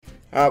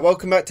Alright,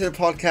 welcome back to the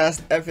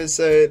podcast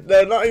episode.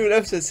 No, not even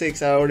episode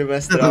 6. I already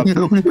messed it up.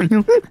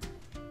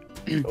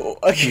 Oh,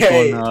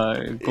 okay.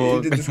 Go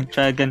on,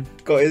 try again.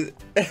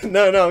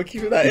 No, I'm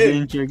keeping that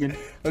in. Try again.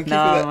 I'm keeping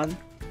Man.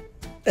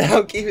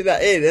 I'm keeping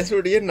that in. That's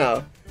already in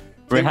now.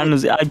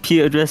 Rehana's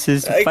IP address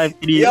is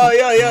 538.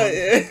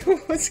 Yeah.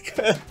 What's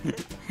going on?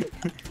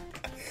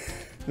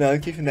 No,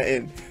 I'm keeping that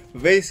in.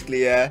 But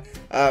basically,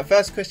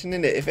 first question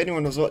in it. If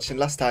anyone was watching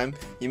last time,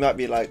 you might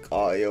be like,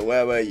 oh, yo,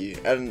 where were you?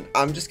 And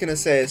I'm just going to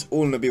say it's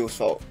all Nabil's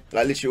fault.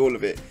 Like, literally all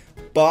of it.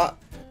 But,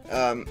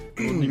 What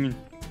do you mean?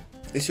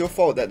 it's your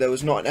fault that there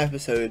was not an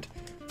episode,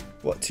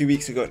 what, 2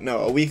 weeks ago? No,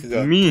 a week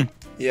ago. Me?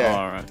 Yeah.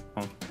 Alright.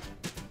 Oh.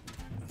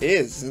 It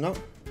is it not?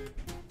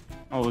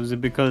 Oh, was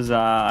it because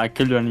I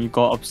killed you and you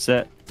got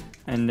upset?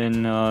 And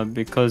then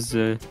because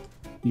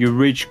you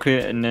rage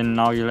quit and then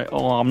now you're like,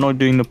 oh, I'm not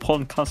doing the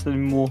podcast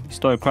anymore. You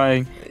started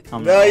crying.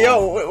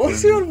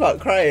 What's he on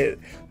about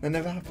crying? That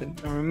never happened.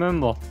 I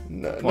remember.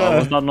 No.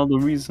 Was that not the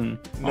reason?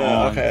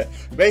 No, okay.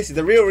 Basically,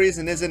 the real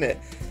reason, isn't it?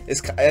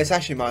 It's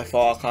actually my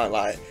fault, I can't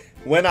lie.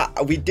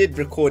 We did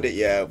record it,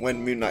 yeah,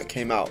 when Moon Knight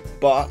came out.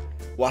 But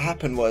what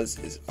happened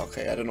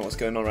okay, I don't know what's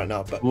going on right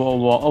now, but...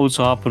 What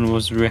also happened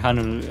was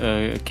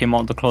Rihanna came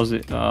out the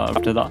closet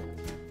after that.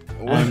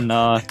 What? And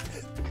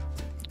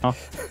huh?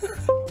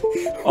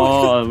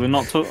 we're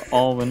not talking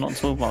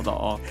about that.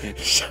 Oh, okay.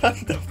 Shut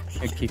the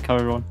Okay,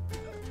 carry on.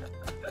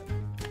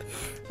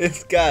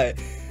 This guy.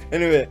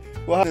 Anyway,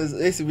 what happened is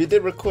basically we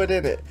did record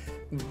in it,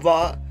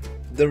 but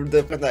the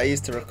point that I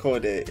used to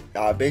record it,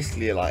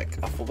 basically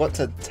like I forgot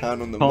to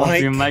turn on the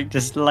mic. Your mic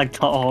just lagged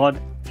out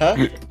hard.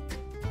 Huh?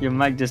 Your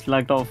mic just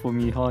lagged out for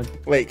me hard.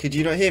 Wait, could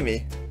you not hear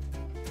me?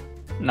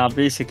 Now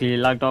basically it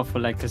lagged out for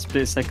like a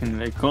split second.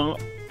 Like Oh,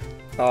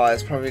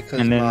 it's probably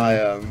because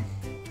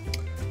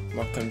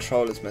my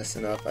controller's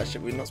messing up.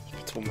 Actually, we're not supposed to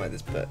be talking about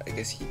this, but I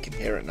guess you can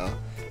hear it now.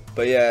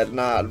 But yeah,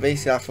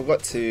 basically I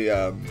forgot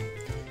to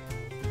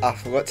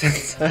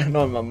turn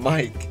on my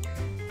mic,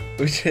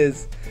 which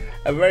is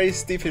a very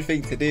stupid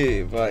thing to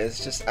do, but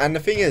it's just... And the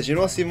thing is, you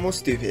know what's even more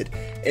stupid?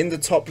 In the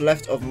top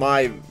left of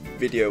my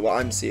video, what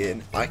I'm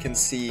seeing, I can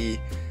see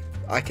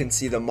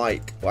the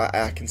mic.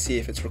 I can see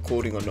if it's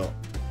recording or not.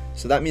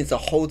 So that means the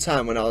whole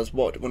time when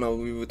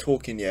we were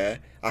talking, yeah,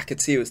 I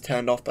could see it was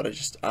turned off, but I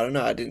don't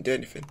know, I didn't do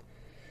anything.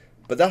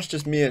 But that's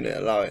just me, innit?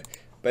 Allow it.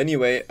 But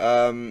anyway,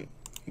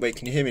 wait,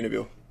 can you hear me,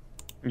 Nabil?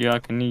 yeah, I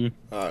can hear you.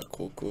 Alright,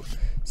 cool.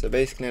 So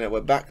basically,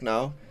 we're back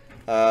now.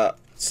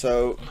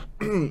 So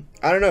I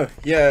don't know.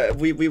 Yeah,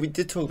 we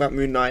did talk about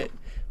Moon Knight,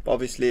 but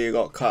obviously it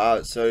got cut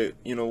out. So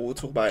we'll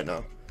talk about it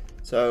now.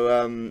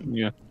 So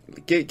yeah,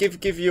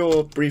 give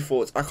your brief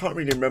thoughts. I can't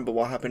really remember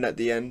what happened at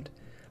the end.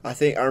 I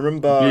think I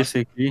remember.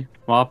 Basically,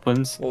 what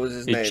happens? What was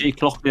his name?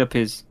 Jake Lockley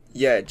appears.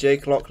 Yeah,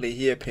 Jake Lockley.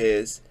 He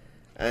appears,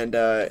 and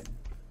I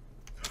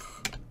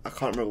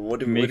can't remember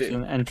what Makes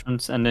an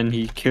entrance and then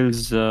he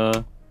kills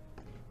the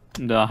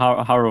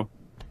Harrow.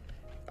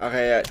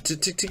 Okay, yeah.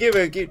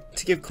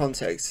 To give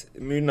context,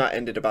 Moon Knight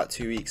ended about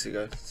 2 weeks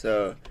ago.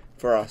 So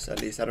for us, at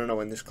least, I don't know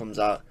when this comes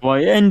out. Well,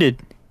 it ended.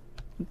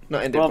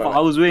 Not ended. Bro, I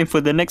was waiting for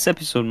the next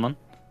episode, man.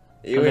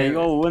 You like,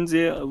 oh, when's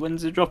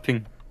it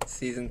dropping?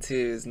 Season 2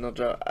 is not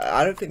drop.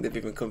 I don't think they've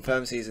even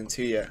confirmed season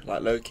 2 yet,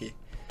 like Loki.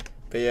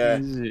 But yeah,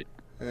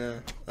 yeah,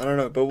 I don't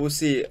know, but we'll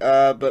see.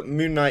 But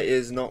Moon Knight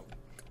is not.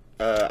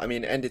 I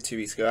mean, it ended 2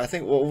 weeks ago. I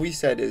think what we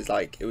said is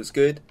like it was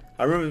good.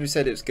 I remember we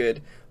said it was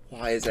good.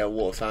 Why is there a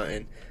water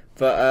fountain?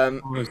 But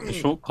It's the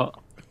shortcut.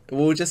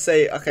 we'll just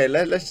say okay.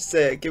 Let's just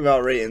say give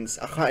our ratings.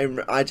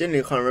 I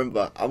genuinely can't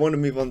remember. I want to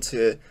move on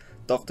to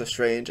Doctor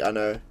Strange. I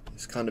know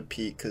it's kind of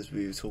peak because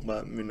we were talking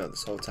about Moon Knight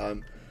this whole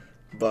time,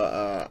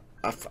 but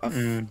I've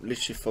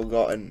literally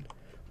forgotten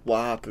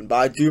what happened. But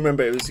I do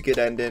remember it was a good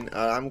ending.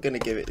 I'm gonna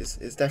give it.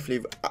 It's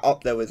definitely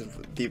up there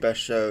with the best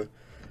show,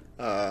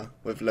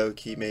 with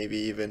Loki maybe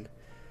even.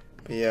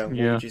 But yeah, what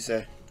would you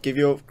say?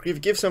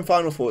 Give some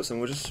final thoughts, and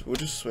we'll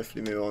just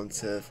swiftly move on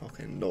to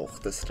fucking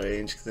Doctor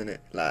Strange, isn't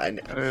it? Like,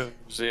 It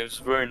was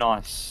very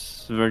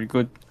nice, very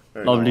good,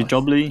 very lovely, nice.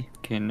 jubbly.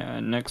 Okay,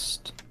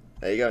 next.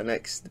 There you go.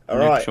 Next. Next All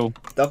right. show.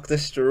 Doctor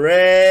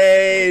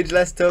Strange.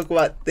 Let's talk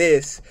about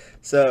this.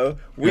 So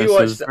we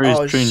watched.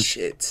 Oh strange.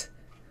 shit.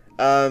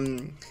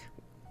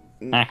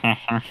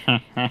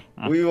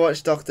 We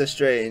watched Doctor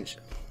Strange.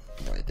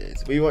 My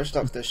days. We watched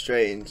Doctor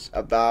Strange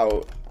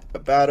about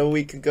a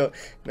week ago.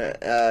 No,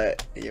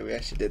 yeah, we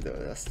actually did that.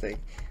 That's the thing.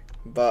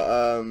 But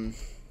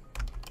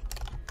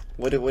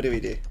what do we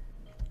do?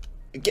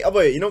 Oh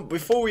wait,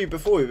 before we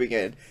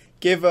begin,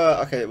 give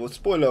okay. Well,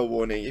 spoiler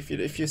warning. If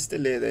you're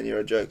still here, then you're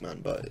a joke, man.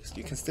 But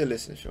you can still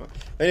listen if you want.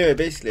 Anyway,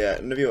 basically,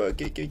 Nabil,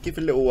 give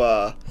a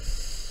little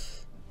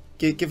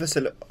give us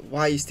a.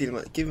 Why are you stealing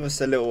my? Give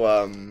us a little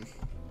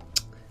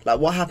like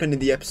what happened in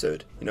the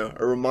episode.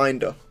 A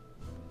reminder.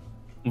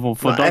 Well,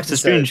 for Doctor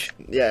Strange.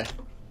 Yeah.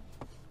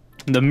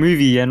 The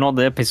movie and not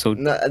the episode.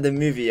 No, the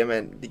movie. I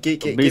mean,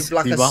 give like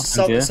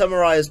Basically a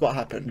summarize what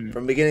happened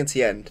from beginning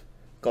to end.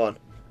 Go on.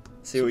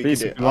 See what you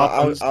can do.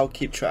 I'll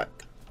keep track.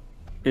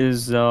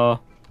 Is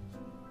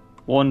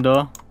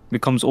Wanda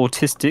becomes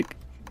autistic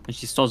and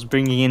she starts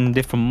bringing in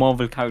different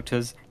Marvel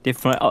characters,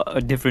 different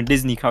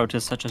Disney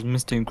characters such as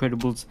Mr.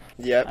 Incredibles,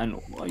 Yep. and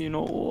you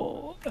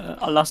know,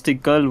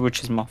 Elastic Girl,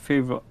 which is my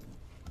favorite,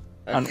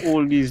 and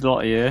all these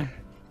lot, yeah.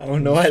 I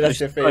don't know why that's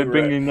your Started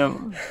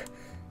favorite.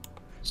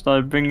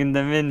 started bringing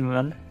them in,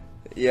 man.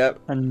 Yep.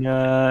 And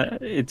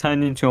it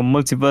turned into a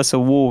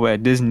multiversal war where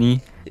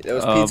Disney There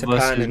was Peter Pan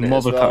versus in it as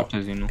Marvel well.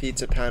 characters, you know.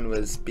 Peter Pan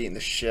was beating the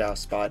shit out of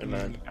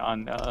Spider-Man.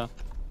 And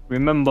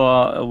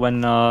remember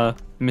when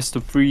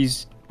Mr.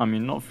 Freeze, I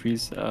mean not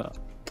Freeze,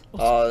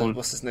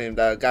 What's his name?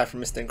 That guy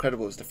from Mr.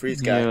 Incredibles, the freeze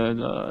guy.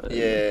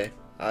 Yeah.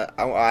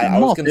 I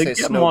was gonna say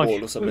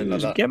Snowball or something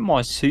like that. Get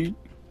my suit.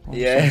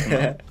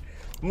 Yeah.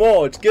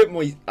 Maud, get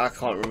my. I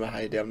can't remember how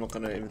you did. I'm not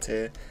gonna imitate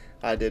it.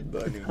 I did,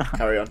 but anyway,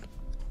 carry on.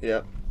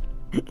 Yeah.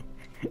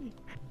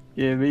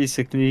 Yeah,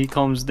 basically he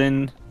comes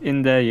then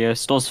in there, yeah,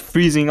 starts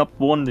freezing up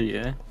Wanda,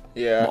 yeah.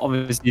 Yeah. But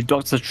obviously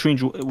Doctor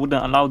Strange wouldn't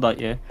allow that,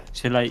 yeah.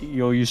 So like,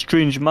 yo, you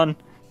strange man,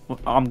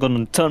 I'm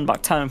gonna turn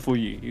back time for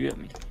you. You get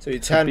me? So you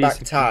turn back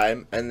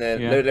time, and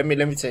then Yeah. let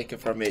me take it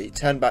from me. You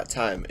turn back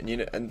time, and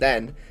and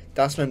then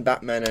that's when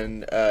Batman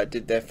and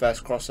did their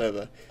first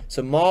crossover.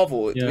 So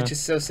Marvel, Yeah. which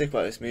is so sick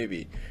about this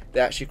movie, they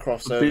actually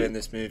crossed over in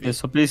this movie. Yeah,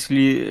 so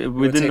basically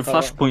within the take over?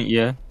 Flashpoint,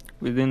 yeah,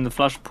 within the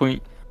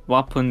Flashpoint,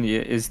 what happened, yeah,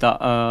 is that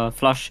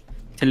Flash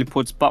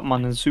teleports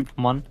Batman and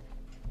Superman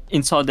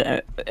inside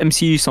the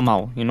MCU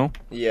somehow, you know,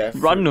 Yeah.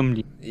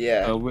 randomly,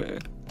 Yeah.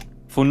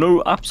 for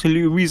no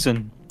absolute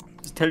reason.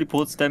 Just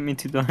teleports them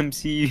into the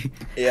MCU.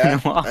 Yeah.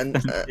 And what and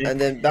happens, yeah.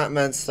 and then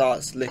Batman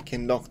starts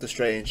licking Doctor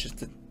Strange just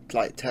to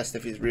like test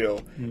if he's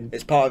real. Mm.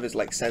 It's part of his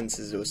like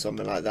senses or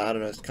something like that. I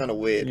don't know. It's kind of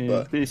weird, Yeah,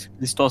 but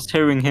basically starts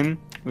tearing him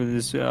with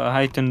his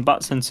heightened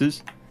bat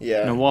senses.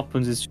 yeah. And what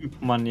happens is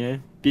Superman, yeah,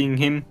 being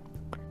him,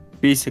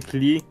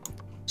 basically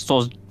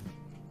starts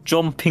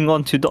jumping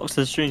onto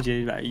Doctor Strange.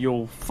 Yeah, like,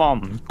 yo,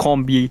 fam,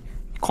 can't be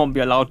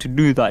allowed to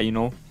do that, you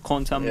know.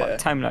 Can't turn Yeah. back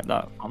time like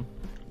that, fam.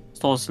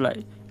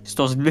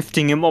 Starts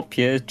lifting him up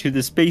here to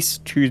the space,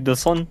 to the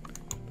sun.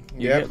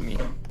 You Yep. get me?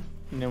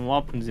 And then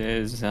what happens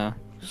is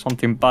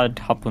something bad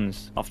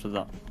happens after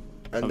that.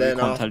 And that then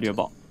we can't tell you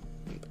about.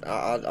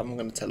 I'm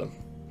gonna tell him.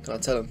 Can I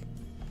tell him?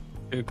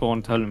 Yeah, go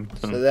on, tell him.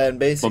 So then But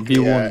basically, be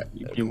warned.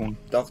 Be warned.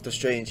 Doctor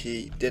Strange,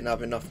 he didn't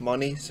have enough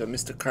money, so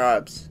Mr.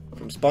 Krabs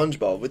from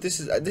SpongeBob. But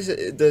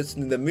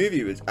the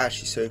movie was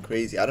actually so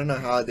crazy. I don't know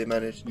how they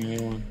managed.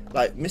 Yeah.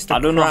 Like Mr. I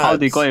don't know how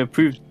they Krabs- got it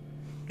approved.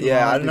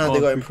 Yeah, I don't know how they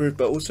got improved,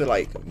 but also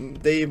like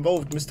they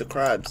involved Mr.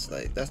 Krabs.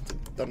 Like that's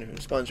done from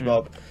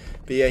SpongeBob.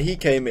 But yeah, he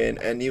came in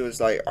and he was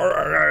like,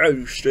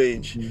 "Oh,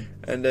 Strange,"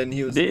 and then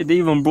he was. They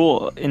even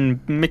brought in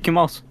Mickey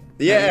Mouse.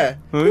 Yeah.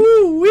 Huh?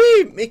 Woo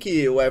wee,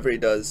 Mickey or whatever he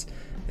does.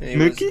 And he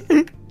was-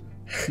 Mickey?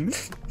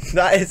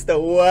 That is the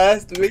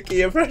worst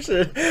Mickey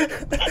impression.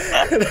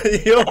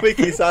 Your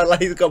Mickey sound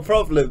like he's got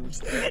problems.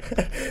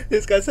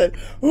 This guy said,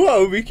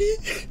 "Whoa, Mickey,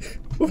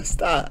 what's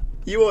that?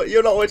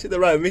 You're not watching the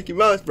right Mickey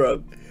Mouse,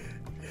 bro."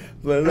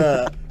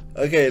 But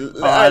okay.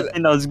 I think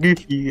that was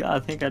goofy. I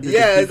think I did.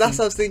 Yeah, that's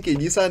what I was thinking.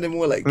 You sounded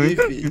more like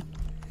Goofy.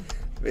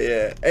 But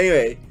yeah.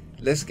 Anyway,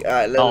 let's.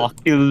 Oh,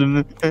 kill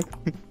him.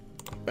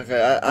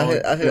 Okay, I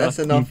think that's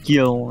enough.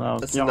 Kill.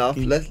 That's enough.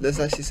 Let's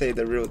actually say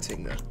the real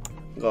thing now.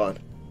 Go on.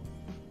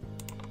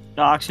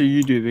 No, actually,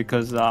 you do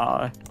because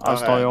I Okay.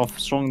 started off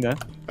strong there.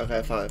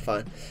 Okay,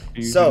 fine.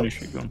 You So,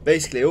 finish it, go on.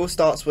 basically, it all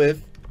starts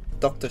with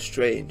Doctor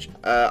Strange.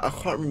 I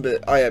can't remember.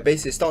 Oh yeah,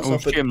 basically, it starts Oh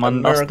off with shit,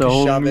 man! That's America the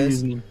whole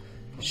Chavez. movie's name.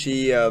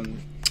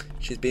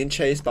 She's being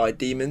chased by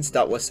demons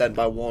that were sent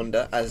by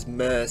Wanda as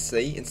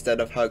mercy instead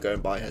of her going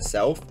by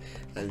herself.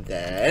 And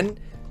then,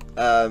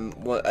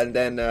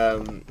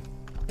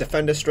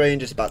 Defender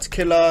Strange is about to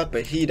kill her,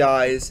 but he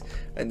dies.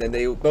 And then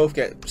they both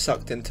get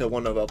sucked into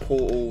one of her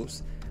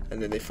portals.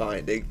 And then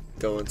they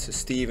go into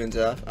Steven's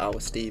Earth, our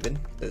Steven.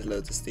 There's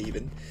loads of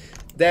Steven.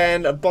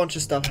 Then a bunch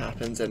of stuff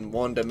happens, and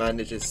Wanda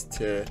manages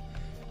to.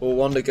 Well,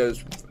 Wanda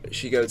goes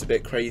a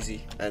bit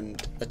crazy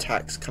and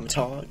attacks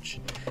Kamar-Taj,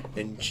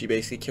 and she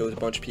basically kills a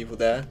bunch of people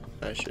there.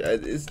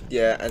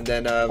 And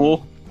then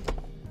For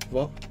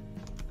what?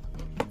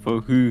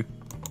 for who?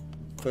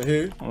 For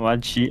who?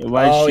 Why'd she Oh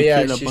kill yeah,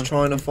 a she's bunch?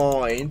 trying to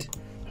find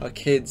her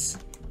kids.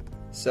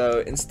 So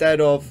instead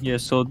of Yeah,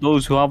 so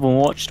those who haven't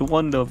watched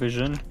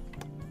WandaVision,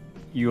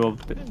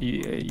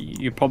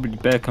 you're probably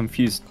bare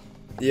confused.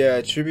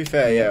 yeah, to be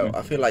fair, yeah,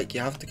 I feel like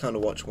you have to kind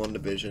of watch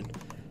WandaVision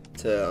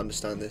to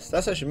understand this.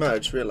 That's actually mad. I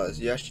just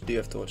realised you actually do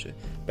have to watch it.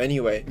 But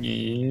anyway.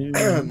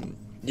 Yeah.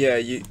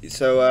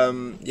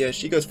 Yeah,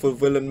 she goes full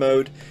villain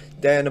mode.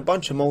 Then a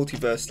bunch of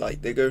multiverse,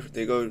 like they go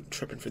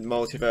tripping through the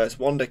multiverse.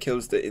 Wanda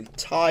kills the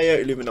entire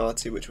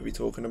Illuminati, which we'll be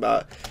talking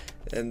about,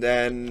 and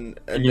then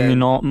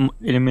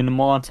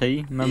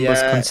Illuminati members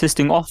Yeah.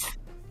 consisting of.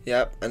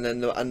 yep, and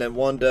then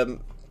Wanda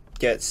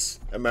gets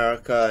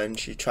America and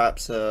she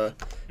traps her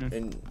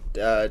and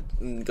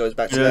goes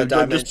back to their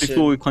Just dimension.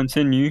 before we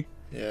continue,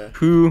 Yeah,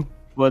 who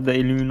were the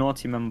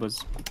Illuminati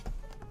members?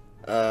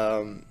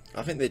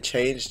 I think they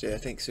changed it. I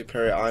think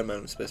Superior Iron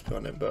Man was supposed to be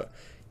on it, but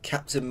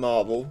Captain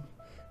Marvel,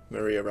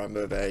 Maria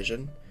Rambeau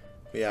version.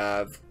 We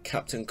have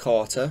Captain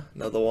Carter,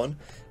 another one.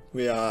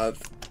 We have,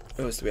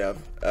 who else do we have?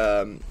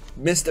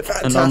 Mr.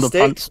 Fernando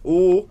Fantastic. Pants.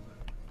 Ooh,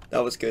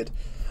 that was good.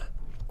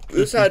 We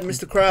also had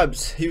Mr.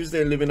 Krabs. He was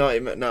the Illuminati.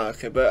 No,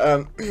 okay,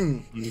 but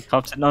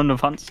Captain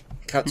Underpants.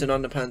 Captain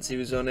Underpants. He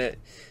was on it.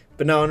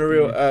 But now on a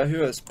real,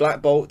 who else?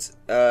 Black Bolt.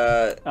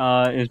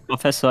 Is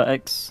Professor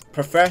X.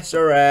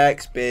 Professor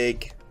X.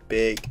 Big.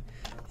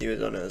 He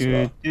was on it as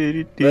well.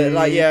 But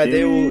like, yeah,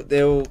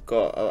 they all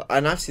got.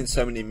 And I've seen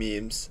so many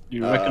memes.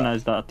 You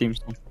recognize that theme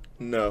song?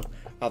 No,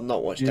 I've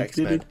not watched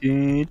X-Men.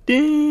 You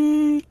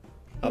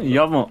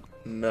haven't?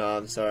 No,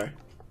 I'm sorry.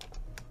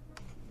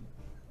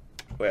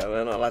 Wait,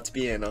 we're not allowed to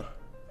be here now.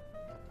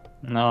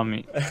 No,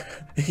 mate.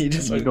 You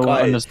just You went don't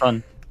quiet.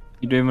 understand.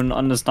 You don't even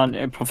understand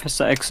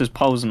Professor X's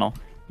powers now.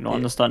 You don't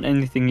understand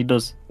anything he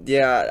does.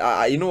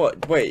 Yeah, you know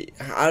what? Wait,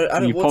 I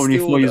don't. You What's probably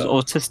the thought he was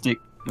order? autistic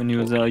when he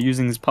was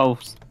using his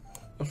powers.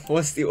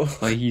 What's the order?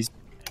 But he's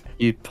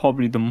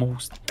probably the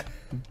most.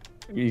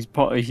 He's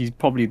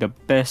probably the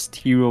best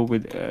hero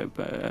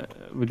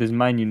with his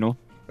mind. You know,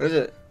 Is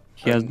it?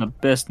 he has the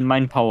best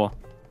mind power.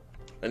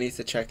 I need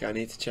to check it. I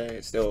need to check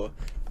it still.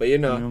 But you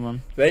know. You know,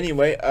 man. But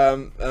anyway,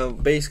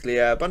 basically,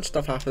 a bunch of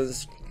stuff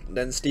happens.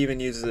 Then Steven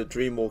uses a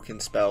dream walking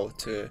spell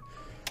to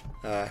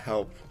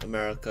help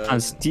America.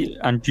 And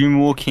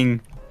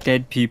dreamwalking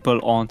dead people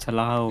aren't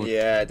allowed.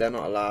 Yeah, they're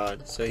not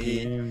allowed. So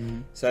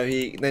then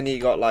he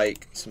got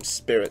like some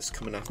spirits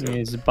coming after him.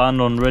 It's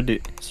banned on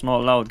Reddit. It's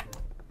not allowed.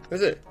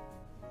 Is it?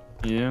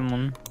 Yeah,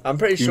 man. I'm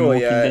pretty sure.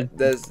 Dreamwalking Yeah, dead.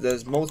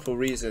 there's multiple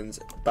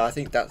reasons, but I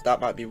think that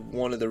might be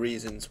one of the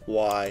reasons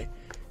why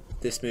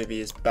this movie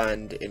is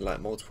banned in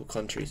like multiple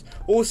countries.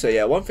 Also,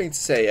 yeah, one thing to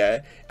say,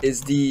 yeah,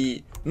 is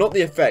not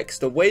the effects,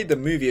 the way the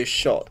movie is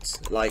shot,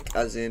 like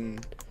as in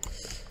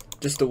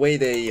just the way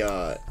they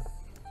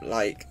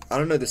like, I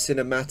don't know, the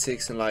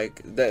cinematics and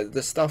like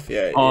the stuff,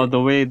 yeah. Oh,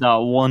 the way that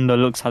Wanda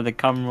looks at the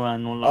camera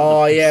and all that.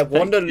 Oh the yeah,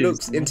 Wanda perspectives,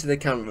 looks you know. into the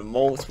camera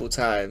multiple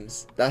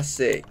times. That's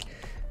sick.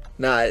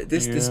 Nah,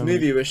 this Yeah,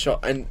 movie was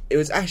shot, and it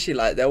was actually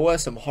like there were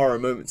some horror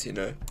moments, you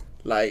know.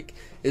 Like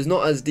it's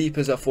not as deep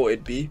as I thought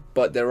it'd be,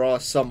 but there are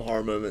some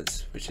horror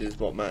moments, which is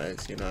what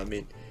matters. You know what I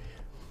mean?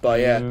 But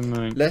yeah,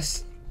 man.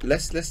 let's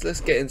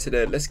get into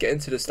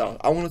the stuff.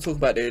 I want to talk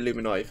about the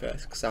Illuminati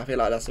first, because I feel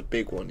like that's a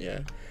big one.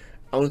 Yeah,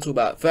 I want to talk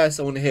about first.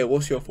 I want to hear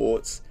what's your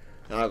thoughts.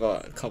 And I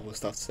got a couple of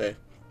stuff to say.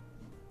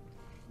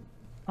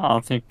 I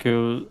think.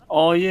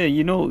 Oh yeah,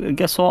 you know.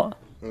 Guess what?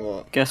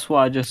 What? Guess what?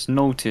 I just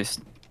noticed.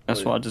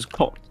 Guess what? I just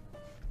clocked.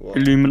 What?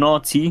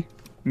 Illuminati,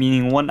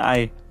 meaning one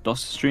eye.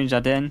 Doctor Strange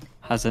at the end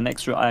has an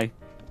extra eye.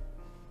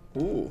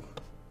 Ooh.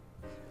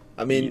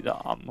 I mean,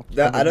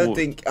 Yeah, I don't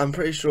think, I'm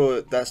pretty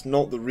sure that's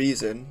not the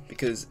reason,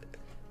 because,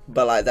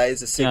 but like that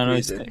is a sick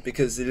reason,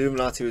 because the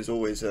Illuminati was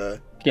always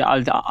Yeah,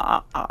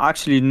 I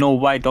actually know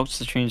why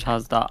Doctor Strange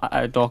has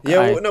that dog eye.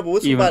 yeah, no, but we'll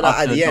talk even about that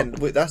at after the end.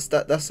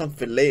 That's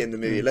something late in the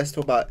movie. Let's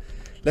talk about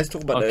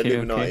the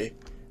Illuminati. Okay.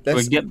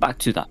 We'll get back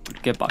to that.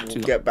 Get back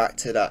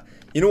to that.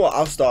 You know what?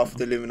 I'll start off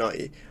with the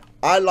Illuminati.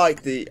 I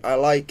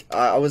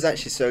was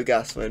actually so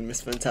gassed when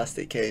Miss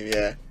Fantastic came.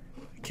 Yeah.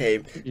 Yeah,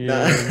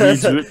 No,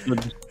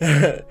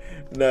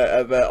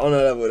 but on a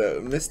level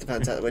though, Mr.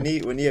 Fantastic,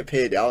 when he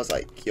appeared, I was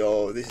like,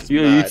 yo, this is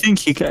you mad.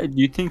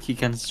 you think he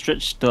can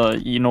stretch the,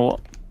 you know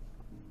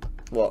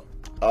What?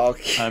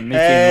 Okay. Make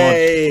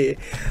it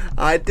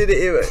I did it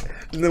even.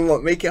 And then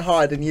what? Make it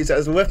hard and use it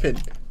as a weapon,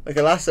 like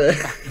a lasso.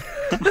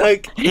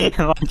 Like,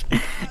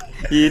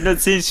 you're not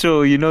saying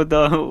so. You know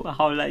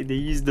how like they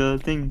use the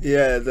thing.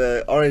 yeah,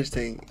 the orange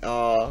thing.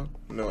 Oh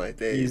no, I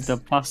did. Use the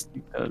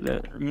plastic.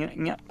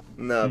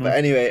 No, but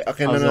anyway,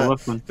 okay, As a no.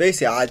 weapon.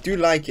 Basically, I do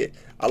like it.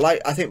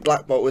 I think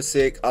Black Bolt was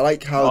sick. I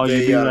like how Oh,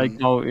 they you do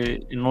like how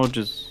it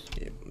emerges.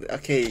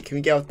 Okay, can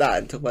we get off that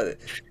and talk about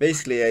it?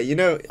 Basically, you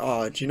know,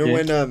 do you know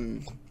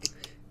when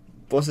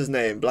what's his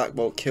name? Black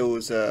Bolt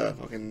kills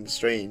fucking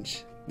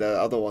Strange, the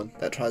other one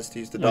that tries to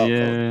use the dark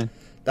Yeah.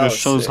 That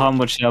Just shows how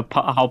much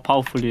how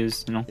powerful he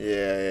is, you know.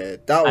 Yeah,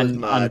 that was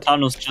mad. And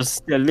Thanos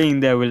just laying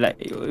there with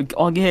like,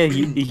 oh yeah,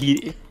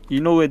 he you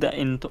know where that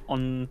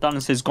on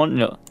Thanos'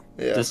 gauntlet,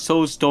 the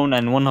Soul Stone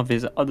and one of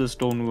his other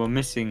stone were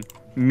missing,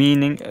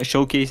 meaning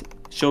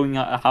showing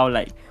how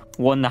like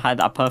Wanda had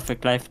a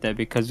perfect life there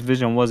because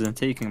Vision wasn't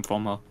taken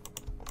from her.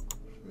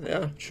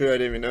 Yeah, true. I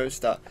didn't even notice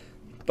that.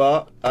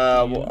 But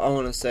what I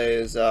want to say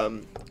is, I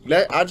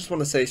just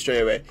want to say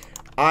straight away,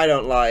 I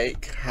don't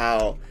like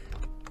how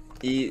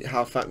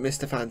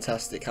Mr.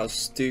 Fantastic, how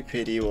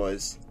stupid he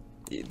was,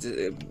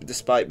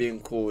 despite being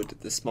called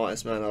the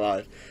smartest man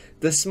alive.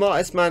 The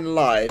smartest man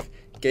alive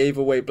gave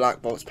away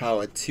Black Bolt's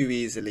power too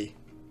easily.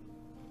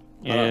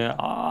 Yeah,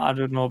 I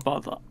don't know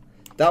about that.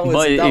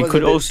 But it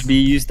could also be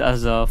used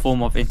as a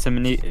form of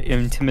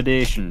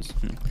intimidations.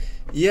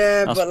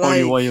 Yeah, that's but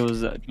probably like, what he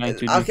was trying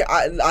to do. Okay,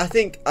 I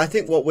think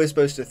what we're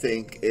supposed to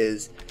think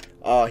is,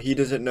 he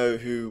doesn't know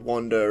who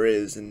Wanda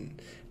is,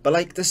 but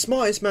like the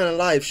smartest man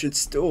alive should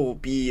still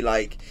be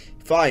like,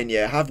 fine,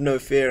 yeah, have no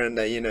fear, and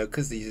you know,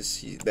 because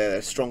they're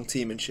a strong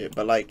team and shit.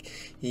 But like,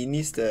 he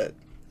needs to.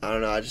 I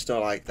don't know. I just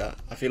don't like that.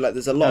 I feel like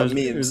there's a lot of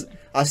memes.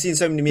 I've seen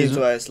so many memes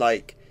where it's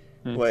like,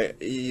 where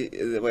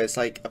it's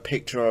like a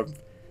picture of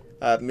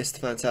Mr.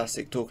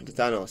 Fantastic talking to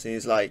Thanos, and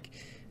he's like,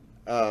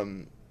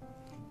 oh,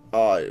 it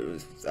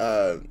was,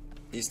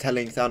 he's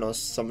telling Thanos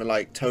something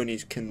like Tony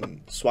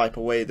can swipe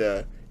away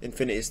the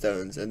Infinity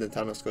Stones, and then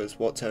Thanos goes,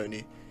 "What,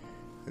 Tony?"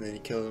 And then he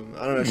kills him.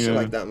 I don't know, shit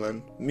like that,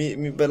 man.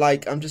 But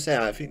like, I'm just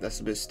saying, I think that's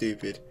a bit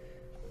stupid.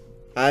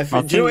 Do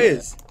you know what it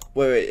is?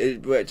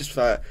 Wait, just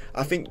for,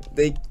 I think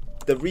the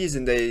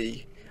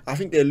Illuminati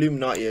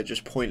are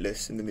just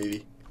pointless in the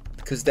movie,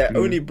 because they're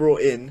only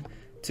brought in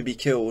to be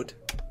killed,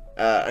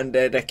 and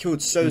they're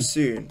killed so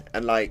soon,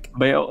 and like.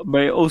 But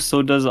it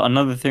also does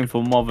another thing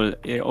for Marvel.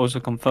 It also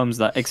confirms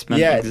that X-Men.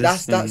 Yeah,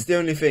 exist that's the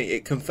only thing.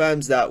 It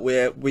confirms that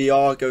we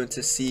are going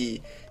to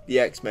see the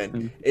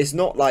X-Men. It's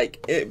not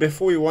like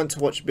before we going to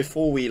watch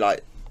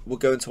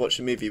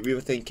the movie, we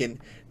were thinking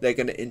they're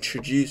going to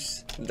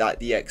introduce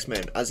the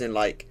X-Men, as in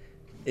like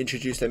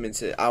introduce them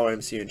into our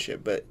MCU and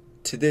shit. But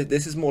to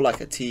this is more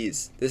like a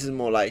tease. This is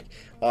more like,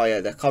 oh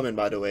yeah, they're coming,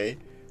 by the way,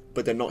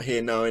 but they're not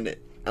here now, innit?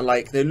 And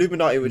like the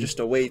Illuminati were just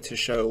a way to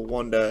show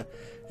Wanda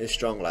is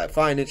strong. Like,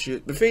 fine, the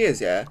thing is,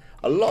 yeah,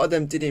 a lot of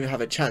them didn't even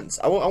have a chance.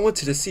 I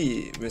wanted to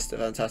see Mr.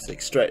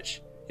 Fantastic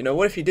stretch. You know,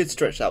 what if he did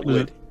stretch that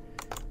wood?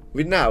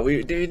 We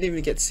didn't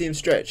even get to see him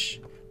stretch.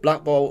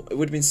 Black Bolt, it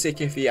would have been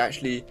sick if he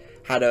actually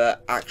had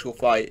a actual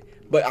fight.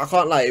 But I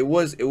can't lie, it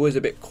was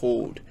a bit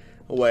cold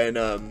when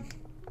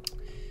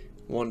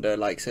Wanda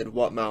like said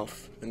 "what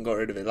mouth" and got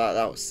rid of it.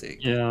 That was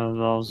sick. Yeah, that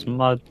was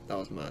mad. That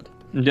was mad.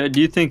 Do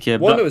you think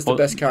Wanda was the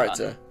best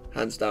character,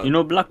 hands down. You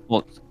know Black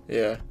Bolt?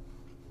 Yeah.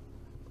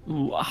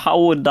 How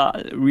would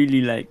that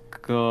really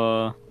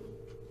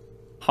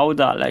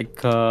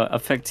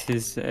affect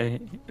his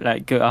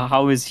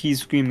how is he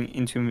screaming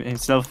into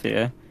himself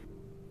here,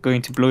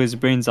 going to blow his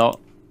brains out,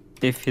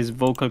 if his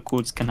vocal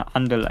cords can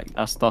handle like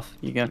that stuff?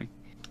 You get me?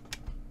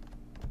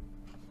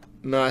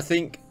 No, I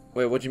think.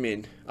 Wait, what do you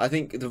mean? I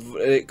think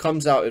it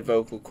comes out in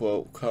vocal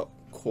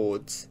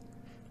cords,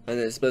 and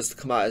then it's supposed to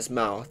come out his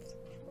mouth,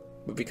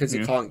 but because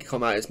it can't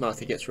come out his mouth,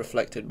 it gets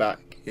reflected back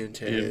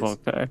into his.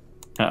 Okay.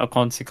 I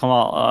can't see come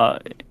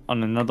out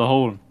on another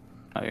hole,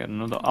 like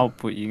another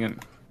output. You get me?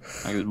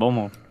 Like it's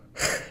bomb.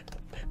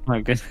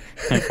 Like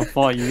for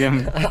far, you get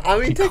me? I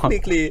mean,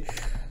 technically.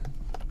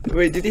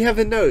 Wait, did he have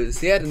a nose?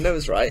 He had a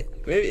nose, right?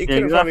 Maybe it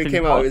could have probably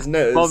came out of his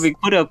nose. Probably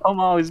could have come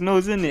out of his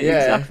nose, innit?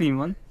 Yeah. Exactly,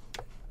 man.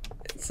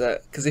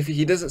 Because if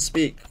he doesn't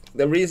speak,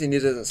 the reason he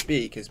doesn't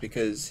speak is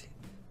because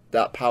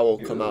that power will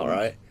come out,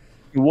 right?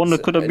 Wonder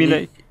could have been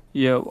like,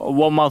 yeah,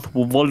 one mouth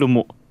with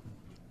Voldemort.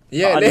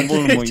 Yeah,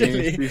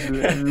 literally.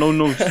 No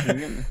nose.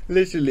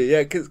 Literally,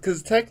 yeah,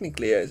 because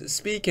technically,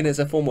 speaking is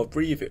a form of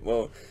breathing.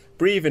 Well,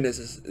 breathing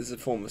is a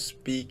form of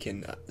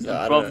speaking.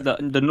 So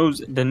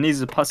the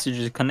nasal passage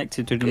is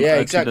connected to the. Yeah,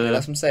 exactly.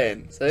 That's what I'm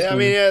saying. So yeah, I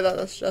mean, yeah,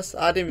 that's just.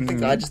 I didn't even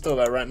think. I just thought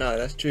about it right now.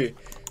 That's true.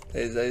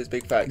 That is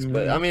big facts.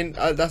 But I mean,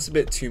 that's a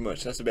bit too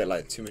much. That's a bit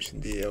like too much in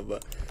detail.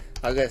 But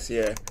I guess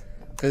yeah,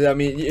 because I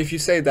mean, if you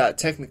say that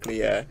technically,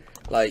 yeah,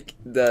 like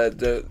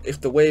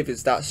if the wave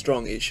is that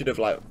strong, it should have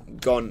like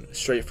gone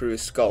straight through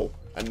his skull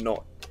and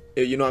not.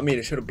 You know what I mean?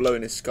 It should have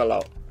blown his skull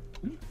out.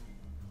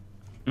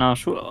 No,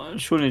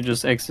 surely it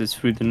just exits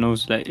through the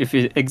nose. Like if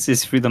it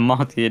exits through the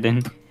mouth, yeah,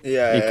 then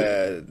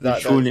that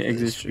surely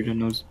exits through the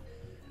nose.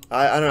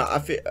 I don't know.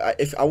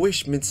 I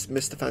wish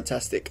Mr.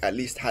 Fantastic at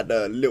least had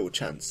a little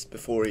chance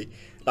before he,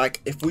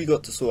 like, if we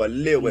got to saw a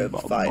little bit of a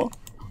fight.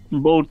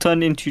 Bro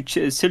turned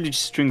into silly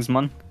strings,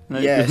 man.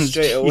 Like, yeah,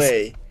 straight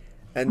away.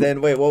 And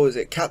then wait, what was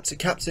it?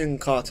 Captain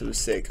Carter was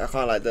sick. I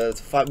can't like the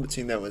fight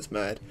between them was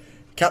mad.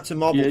 Captain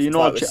Marvel was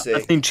sick.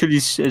 I think Chili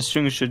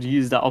Strings should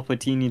use that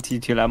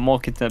opportunity to like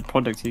market their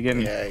product. You get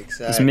me? Yeah,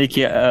 exactly. Just make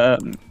it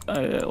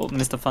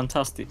Mr.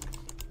 Fantastic.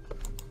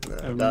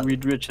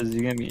 Reed Richards, you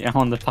get me?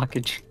 On the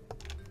package.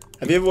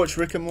 Have you ever watched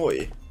Rick and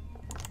Morty?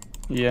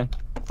 Yeah.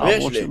 I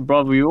watched it,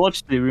 bro. We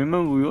watched it.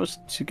 Remember, we watched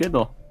it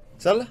together.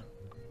 Salah?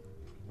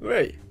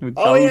 Right.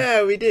 Oh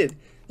yeah, we did.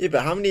 Yeah,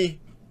 but how many?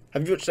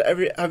 Have you watched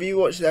Have you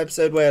watched the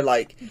episode where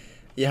like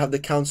you have the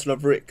Council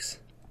of Ricks?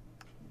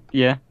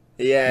 Yeah.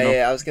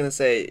 Yeah. I was gonna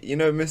say, you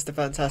know, Mr.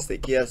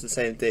 Fantastic, he has the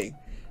same thing.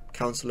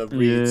 Council of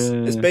Reeds.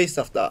 Yeah. It's based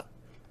off that.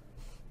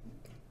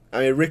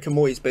 I mean, Rick and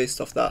Morty's based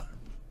off that.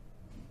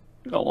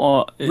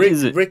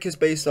 Rick is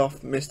based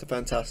off Mr.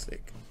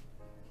 Fantastic.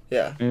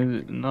 Yeah.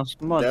 That's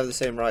smart. They have the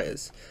same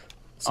writers.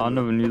 I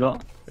never knew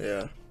that.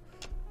 Yeah.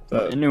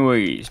 But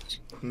anyways.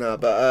 No,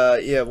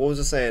 but yeah, what was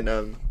I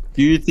saying?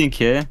 Do you think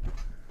do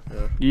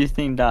you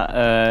think that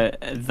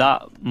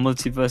that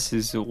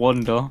multiverse's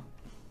Wanda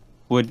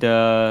would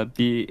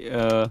be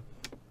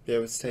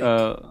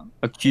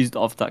accused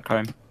of that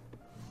crime?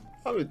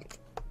 I would.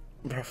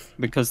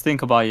 Because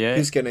think about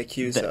who's gonna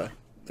accuse her?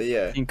 But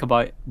yeah. Think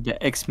about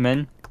the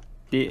X-Men.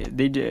 She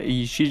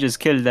just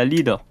killed their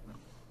leader.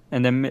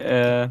 And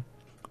then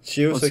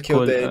she also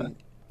killed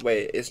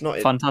wait, it's not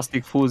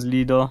Fantastic Four's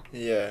leader.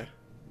 Yeah.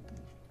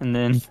 And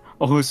then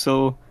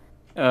also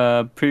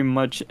pretty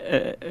much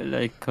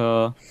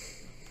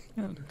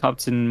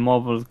Captain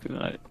Marvel.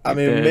 Like, I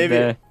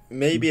mean,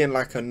 maybe in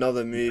like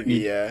another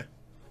movie,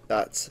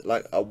 that's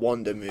like a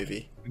Wonder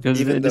movie. Because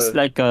Even it's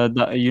though,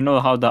 like you know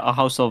how the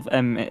House of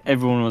M,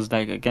 everyone was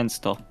like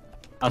against her.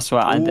 That's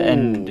why at the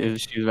end ooh,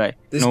 she was like,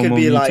 this no could more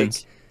be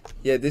mutants. like,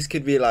 yeah, this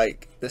could be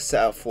like the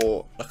setup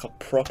for like a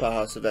proper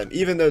House of M.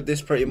 Even though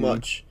this pretty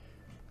much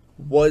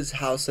was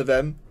House of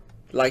M,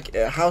 like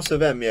House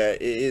of M, yeah,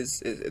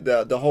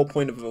 the whole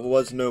point of it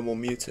was no more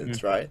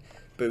mutants, right?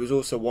 But it was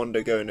also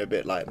Wanda going a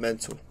bit like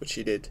mental, which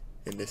she did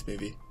in this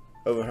movie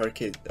over her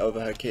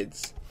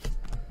kids.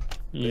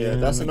 Yeah,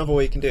 that's another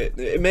way you can do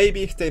it.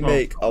 Maybe if they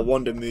make a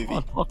Wonder movie.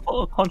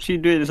 Can't you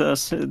do it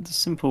the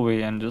simple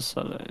way and just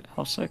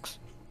have sex?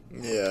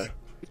 Yeah,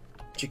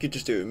 you could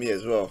just do it with me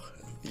as well.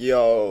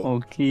 Yo.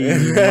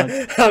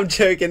 Okay. I'm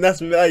joking.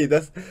 That's me.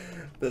 That's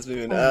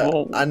me.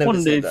 Well, I never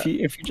one day said that.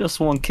 if you just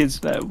want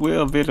kids, like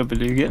we're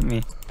available. You get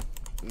me?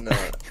 No,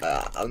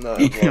 I'm not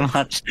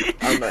involved.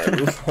 I'm not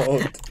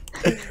involved.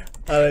 I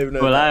don't even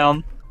know. Well, I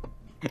am.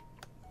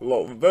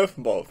 Well, we're both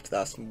involved.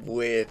 That's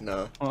weird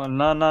now. Oh,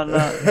 no.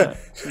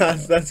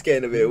 that's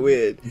getting a bit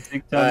weird.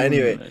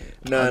 Anyway,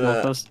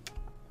 no.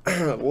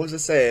 What was I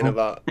saying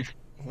about?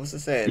 What was I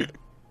saying?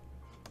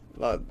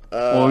 About,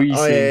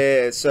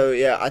 yeah. So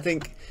yeah, I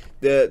think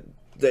the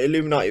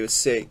Illuminati was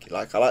sick.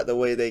 Like I like the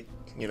way they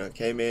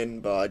came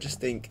in, but I just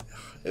think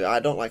I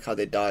don't like how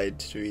they died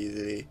too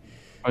easily.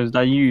 Oh, is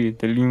that you?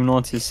 The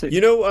Illuminati is sick.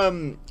 You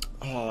know,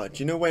 do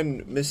you know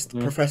when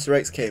Professor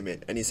X came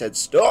in and he said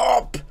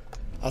stop?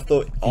 I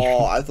thought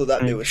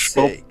that bit was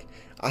sick.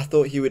 I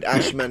thought he would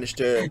actually manage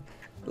to,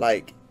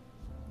 like,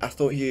 I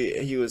thought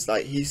he was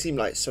like, he seemed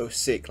like so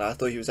sick. Like I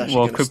thought he was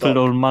actually gonna crippled stop.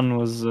 old man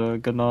was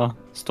gonna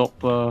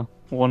stop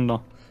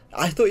Wanda.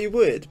 I thought he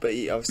would, but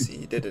he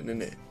didn't,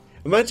 innit?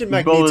 Imagine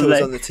Magneto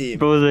was on the team.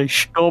 Bro was like,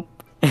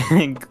 stop,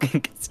 and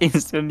gets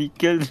instantly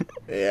killed.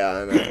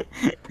 Yeah,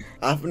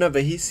 I know.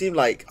 But he seemed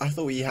like, I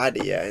thought he had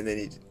it, yeah, and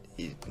then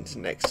his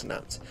neck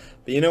snapped.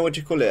 But you know what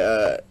you call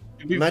it?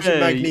 Imagine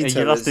Magneto.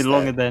 He lasted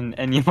longer than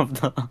any of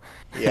the.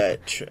 Yeah,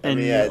 true.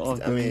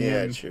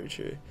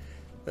 True.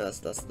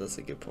 That's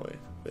a good point.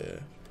 But yeah.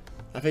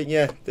 I think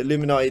the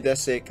Illuminati, they're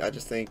sick. I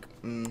just think,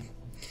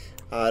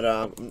 I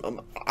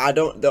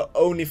don't. The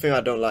only thing I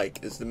don't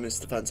like is the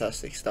Mr.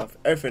 Fantastic stuff.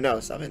 Everything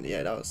else, I mean,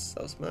 that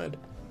was mad.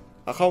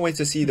 I can't wait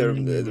to see the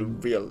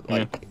real,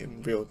 like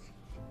in real.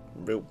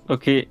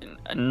 Okay,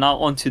 now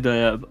on to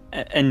the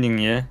ending.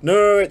 Yeah.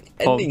 No,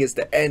 ending is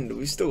the end.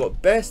 We still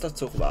got bear stuff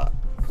to talk about.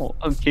 Oh,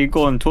 okay,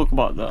 go on. Talk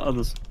about the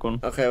others. Go on.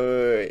 Okay,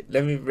 wait.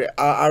 Let me.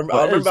 I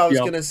remember I was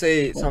gonna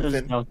say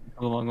something.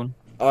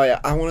 Oh yeah,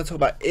 I want to talk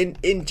about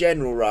in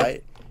general,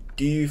 right?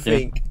 Do you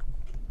think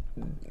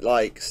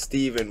like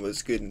Stephen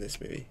was good in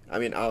this movie? I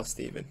mean, our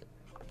Stephen.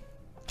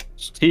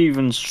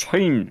 Stephen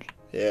Strange.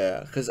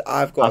 Yeah, because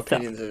I've got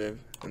opinions of him.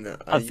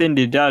 I think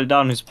they dialed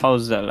down his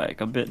powers there like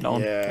a bit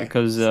down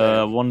because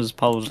Wanda's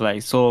powers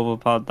like so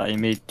overpowered that he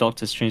made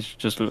Doctor Strange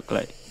just look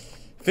like.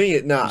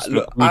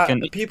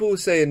 People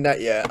saying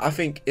that, I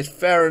think it's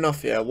fair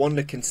enough,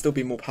 Wanda can still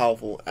be more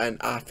powerful, and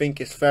I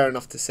think it's fair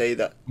enough to say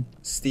that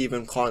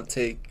Stephen can't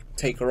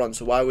take her on,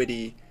 so why would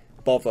he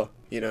bother,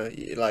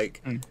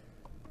 like,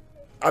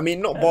 I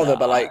mean, not bother,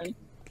 but like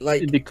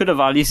they could have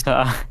at least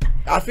I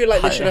feel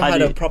like they should have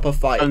had a proper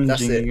fight,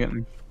 that's it.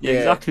 Yeah,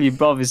 exactly,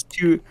 bro, it's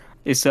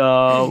they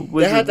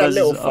had that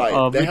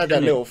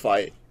little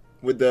fight,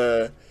 with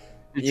the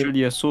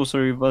literally a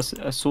sorcerer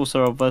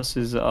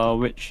versus a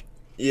witch.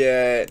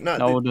 Yeah,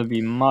 that would have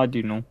been mad,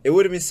 It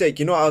would have been sick.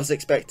 You know what I was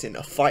expecting?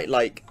 A fight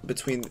like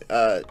between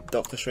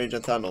Doctor Strange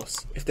and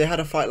Thanos. If they had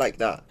a fight like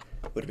that,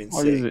 it would have been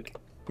sick.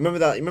 Remember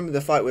that? You remember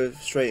the fight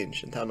with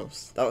Strange and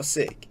Thanos? That was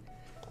sick.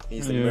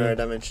 He's the mirror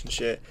dimension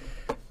shit.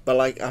 But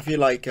like, I feel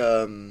like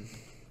I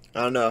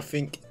don't know. I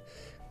think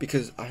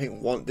because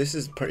this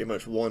is pretty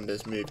much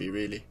Wanda's movie,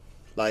 really.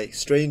 Like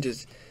Strange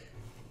is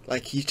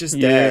like he's just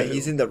there.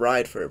 He's in the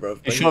ride for it, bro.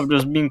 It should have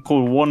just been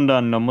called Wanda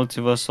and the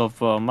Multiverse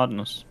of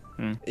Madness.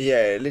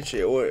 Yeah,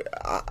 literally. Or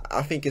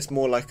I think it's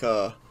more like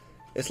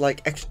it's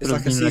like a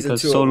season 2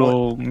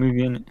 solo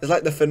movie. Innit? It's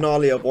like the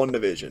finale of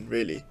WandaVision,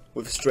 really,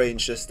 with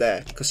Strange just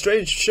there. Because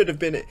Strange should have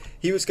been.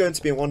 He was going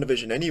to be in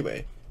WandaVision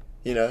anyway,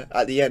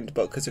 at the end,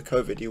 but because of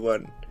COVID, he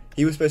weren't.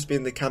 He was supposed to be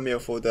in the cameo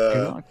for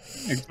the.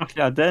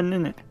 Exactly at the end,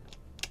 innit?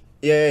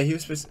 Yeah, he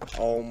was supposed.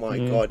 Oh my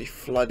god, he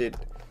flooded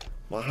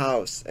my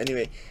house.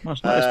 Anyway, no,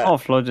 it's not a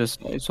flood.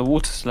 It's a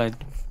water slide.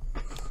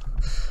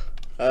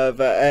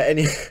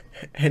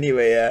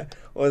 Anyway,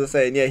 what was I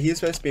saying? Yeah, he was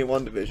supposed to be in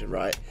WandaVision,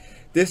 right?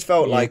 This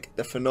felt like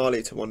the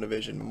finale to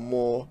WandaVision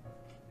more.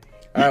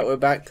 Alright, we're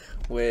back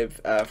with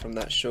from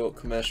that short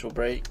commercial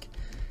break.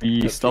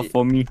 Stuff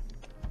for me.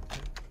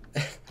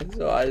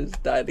 So I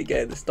just died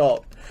again.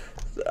 Stop.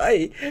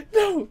 Hey,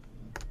 no.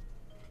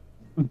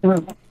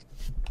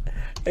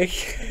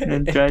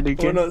 And tried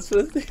again. We're not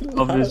supposed to be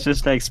laughing. It's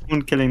just like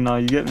spoon killing now.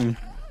 You get me?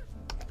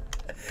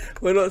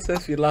 We're not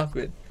supposed to be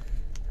laughing.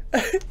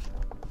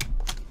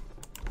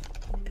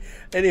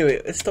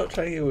 Anyway, let's stop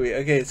trying to get away.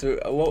 Okay, so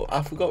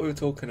I forgot what we were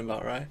talking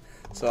about, right?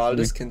 So I'll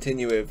just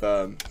continue with.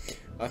 I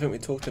think we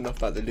talked enough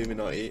about the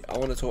Illuminati. I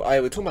want to talk.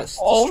 We're talking about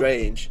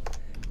Strange.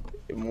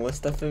 More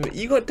stuff.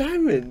 You got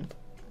Diamond.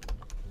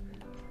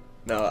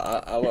 No,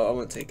 I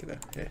won't take it there.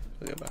 Here,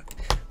 I'll go back.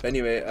 But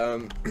anyway,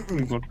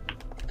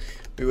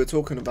 we were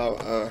talking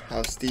about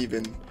how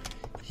Stephen,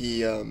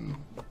 he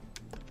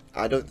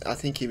I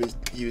think he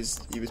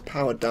was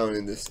powered down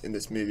in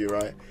this movie,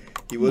 right?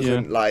 He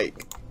wasn't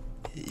like,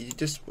 he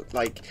just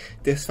like,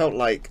 this felt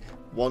like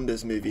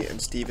Wanda's movie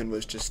and Stephen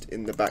was just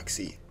in the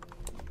backseat,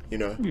 you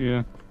know?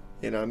 Yeah.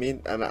 You know what I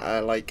mean? And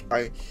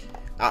I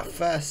at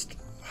first,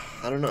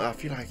 I don't know, I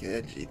feel like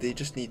they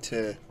just need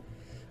to,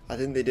 I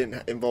think they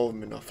didn't involve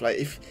him enough. Like,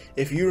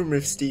 if you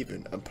remove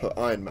Stephen and put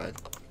Iron Man,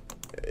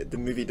 the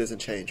movie doesn't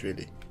change,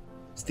 really.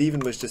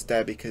 Stephen was just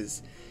there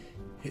because,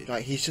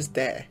 like, he's just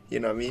there, you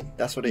know what I mean?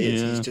 That's what it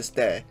is, he's just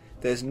there.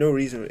 There's no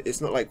reason,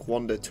 it's not like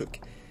Wanda took,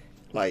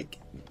 like,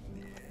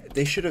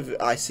 they should have,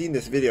 I seen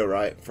this video,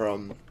 right,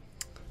 from,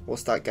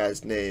 what's that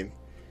guy's name?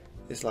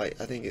 It's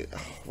like, I think,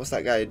 what's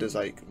that guy who does,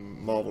 like,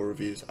 Marvel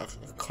reviews? I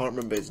can't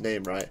remember his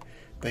name, right?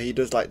 But he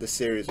does, like, the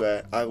series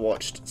where I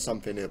watched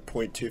something at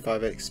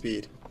 0.25x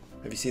speed.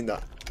 Have you seen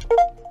that?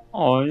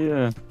 Oh,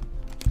 yeah.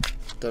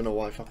 Don't know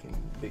why fucking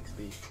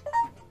Bixby.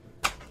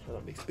 Shut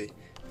up, Bixby.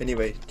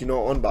 Anyway, do you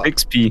know what I'm on about?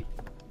 Bixby.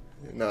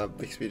 Nah,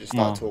 Bixby just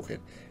started talking.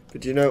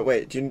 But do you know,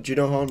 wait, do you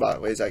know what I'm on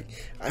about? Where he's like,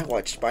 I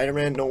watched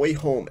Spider-Man No Way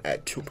Home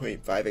at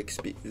 2.5x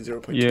speed,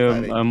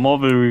 0.25x. Yeah,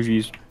 Marvel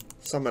reviews.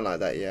 Something like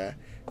that, yeah.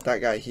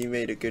 That guy, he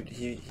made a good,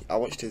 I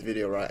watched his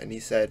video, right, and he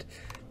said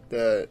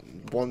the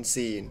one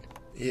scene,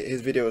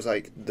 his video was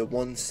like, the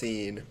one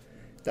scene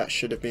that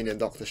should have been in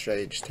Doctor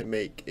Strange to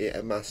make it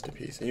a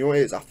masterpiece. And you know what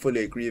it is? I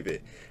fully agree with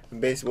it.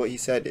 And basically what he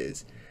said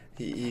is,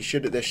 there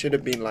should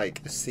have been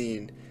like a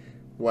scene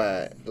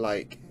where,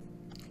 like,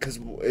 because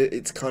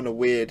it's kind of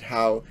weird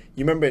how,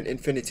 you remember in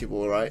Infinity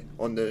War, right,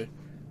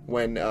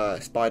 when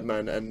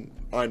Spider-Man and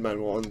Iron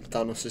Man were on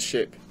Thanos'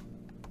 ship,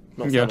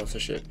 not Thanos'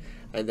 ship,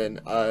 and then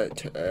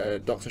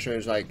Doctor Strange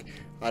was like,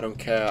 I don't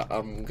care,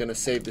 I'm gonna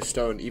save the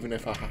stone even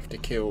if I have to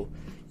kill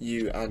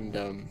you,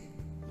 and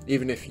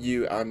even if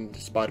you and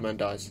Spider-Man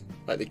dies,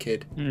 like the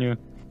kid. Yeah. Do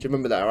you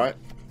remember that, right?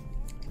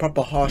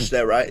 Proper harsh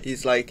there, right?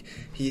 He's like,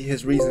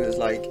 his reason is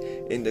like,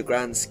 in the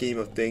grand scheme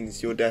of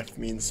things, your death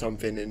means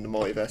something in the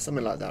multiverse,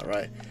 something like that,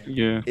 right?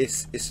 Yeah.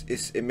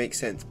 It makes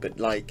sense, but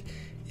like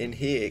in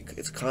here,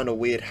 it's kind of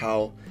weird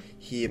how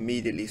he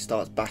immediately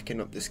starts backing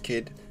up this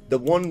kid. The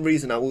one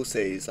reason I will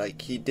say is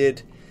like he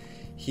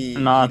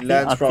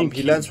learns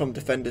from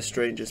Defender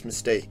Strange's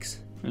mistakes.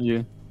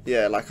 Yeah.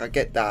 Yeah, like I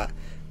get that,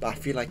 but I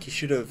feel like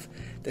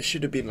there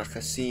should have been like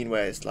a scene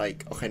where it's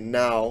like, okay,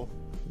 now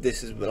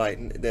this is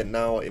like, then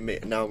now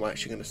I'm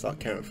actually gonna start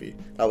caring for you.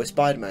 Like with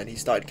Spider-Man, he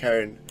started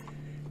caring.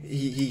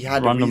 He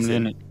had randomly, a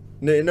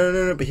reason.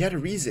 No, but he had a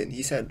reason.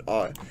 He said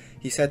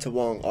to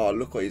Wong,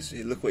 look what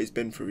he's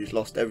been through. He's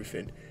lost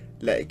everything.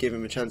 Give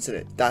him a chance in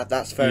it.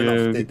 That's fair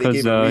enough. They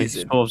gave him a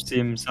reason. He see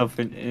himself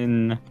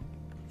in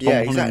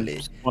yeah,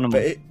 exactly.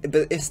 But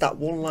it's that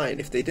one line.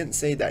 If they didn't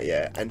say that,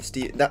 yeah, and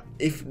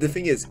if the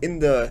thing is in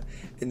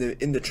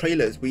the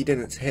trailers we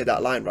didn't hear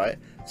that line, right?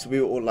 So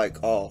we were all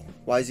like, oh,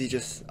 why is he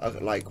just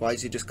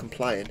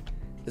complying?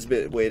 It's a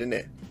bit weird, isn't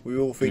it? We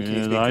were all thinking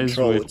he's being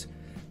controlled,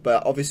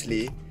 but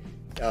obviously,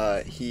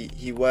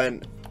 he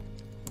weren't.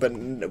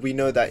 But we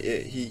know that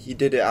he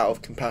did it out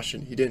of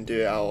compassion. He didn't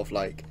do it out of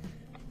like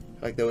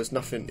there was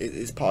nothing.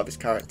 It's part of his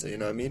character, you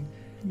know what I mean?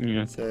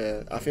 Yeah.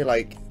 So I feel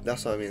like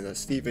that's what I mean. That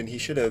Stephen, he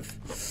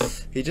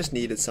just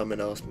needed something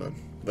else, man.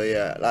 But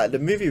yeah, like the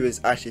movie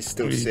was actually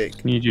still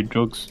sick. Needed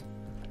drugs.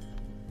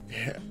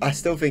 Yeah, I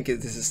still think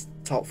this is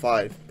top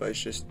 5, but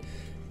it's just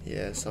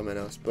something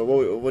else. But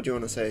what do you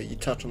want to say? You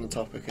touch on the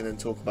topic and then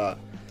talk about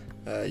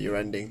your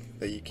ending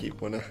that you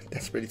wanna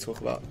desperately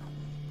talk about.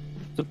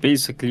 So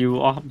basically,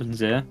 what happens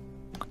there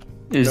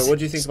is. No, what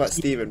do you think about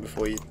Stephen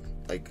before you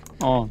like?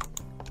 Oh,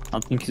 I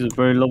think he's a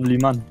very lovely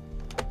man.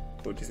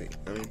 What do you think?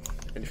 I mean,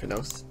 anything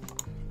else?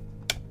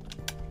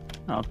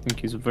 I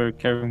think he's a very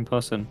caring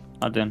person.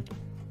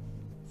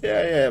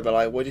 Yeah, but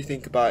like, what do you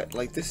think about,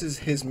 like, this is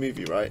his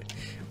movie, right?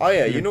 Oh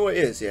yeah, you know what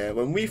it is, yeah?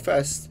 When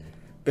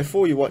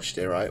before you watched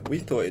it, right, we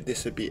thought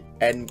this would be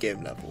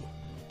endgame level.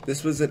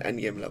 This was an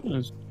endgame level.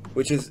 Yes.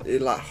 Which is,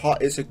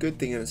 it's a good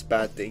thing and it's a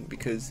bad thing,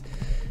 because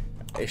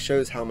it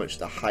shows how much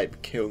the hype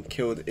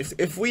killed.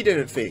 If we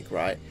didn't think,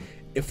 right,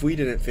 if we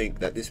didn't think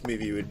that this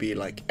movie would be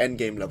like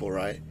endgame level,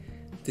 right,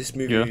 this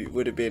movie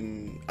would have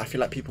been, I feel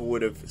like people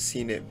would have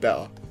seen it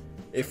better.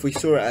 If we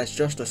saw it as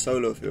just a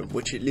solo film,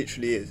 which it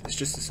literally is, it's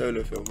just a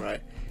solo film,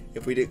 right?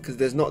 If we did, because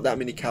there's not that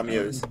many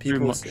cameos.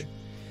 People say,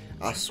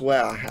 I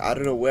swear, I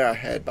don't know where I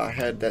heard, but I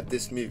heard that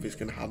this movie is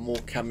gonna have more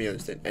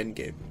cameos than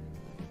Endgame.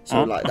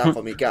 So like that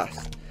got me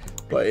gassed.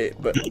 But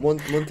one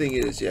thing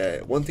is,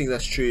 one thing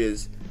that's true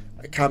is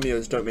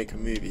cameos don't make a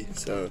movie.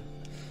 So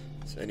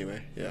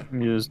anyway, yeah.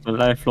 Yes, the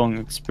lifelong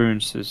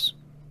experiences.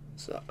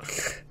 So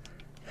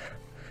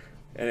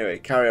anyway,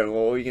 carry on.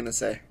 What were you gonna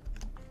say?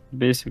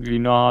 Basically,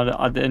 no,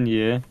 at the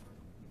end,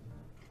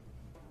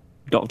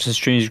 Doctor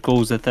Strange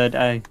goes the third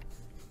eye.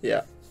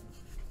 Yeah.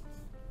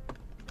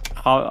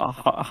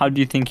 How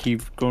do you think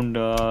he's grown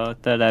the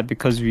third eye?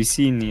 Because we've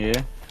seen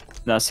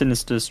that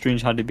Sinister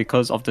Strange had it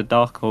because of the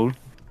dark hole,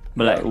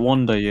 but like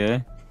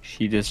Wanda,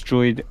 she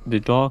destroyed the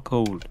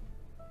Darkhold.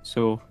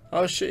 So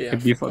Oh shit! Yeah,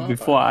 I forgot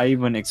before about I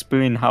even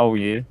explain how,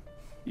 yeah,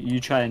 you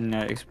try and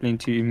explain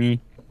to me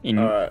that.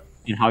 All right.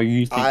 in how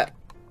you I think.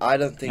 I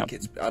don't think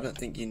Yep. I don't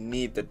think you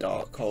need the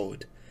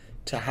Darkhold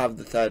to have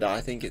the third eye.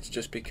 I think it's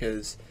just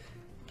because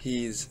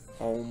he's.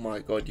 Oh my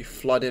god! You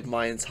flooded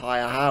my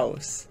entire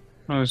house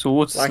Oh, so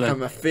what's like like?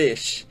 I'm a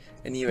fish.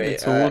 Anyway,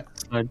 So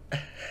what's like?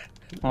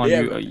 Oh,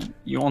 yeah,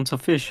 you want a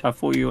fish? I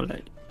thought you were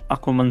like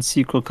Aquaman's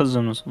secret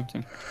cousin or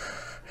something.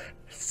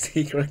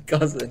 secret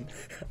cousin,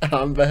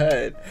 Amber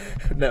Heard.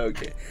 No,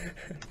 okay.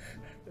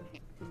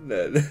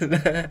 No,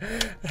 no.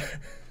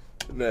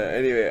 No.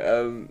 Anyway,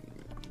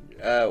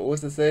 what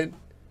was I saying?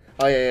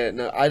 Oh yeah.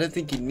 No, I don't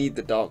think you need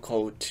the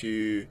Darkhold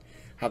to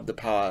have the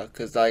power,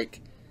 because like,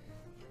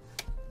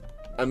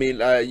 I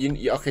mean,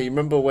 okay. You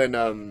remember when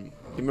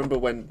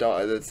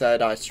the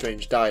third eye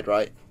Strange died,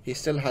 right? He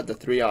still had the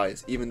three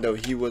eyes, even though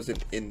he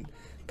wasn't in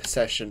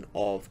possession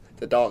of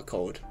the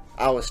Darkhold.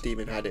 Our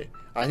Steven had it.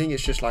 I think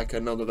it's just like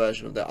another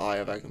version of the Eye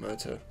of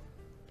Agamotto.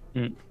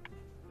 Mm.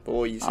 But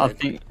what are you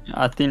saying?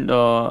 I think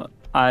the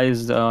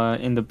eyes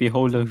in the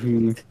beholder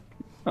who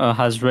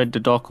has read the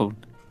Darkhold.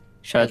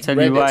 Shall I Has tell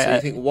read you it, why? so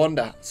you think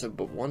Wanda? So,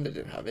 but Wanda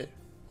didn't have it,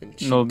 and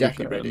she No,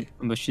 definitely read it.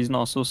 but she's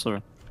not a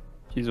sorcerer.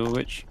 She's a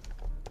witch.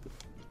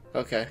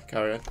 Okay,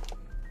 carry on.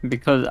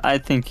 Because I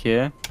think,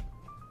 yeah.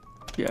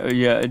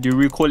 Do you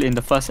recall in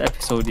the first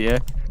episode, yeah,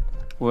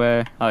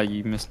 where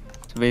you missed?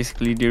 So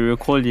basically, do you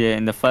recall, yeah,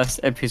 in the first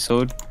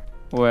episode,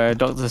 where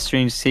Doctor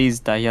Strange says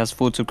that he has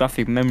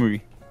photographic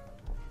memory?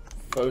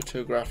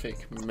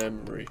 Photographic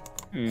memory.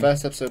 Mm.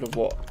 First episode of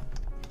what?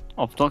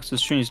 Of Doctor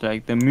Strange,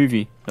 like the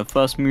movie, the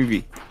first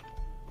movie.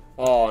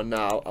 Oh,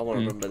 now I want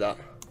to remember that.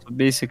 So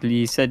basically,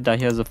 he said that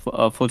he has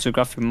a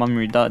photographic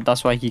memory.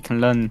 That's why he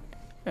can learn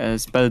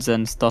spells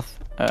and stuff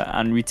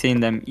and retain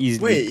them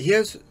easily. Wait, he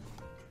has.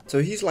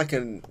 So he's like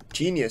a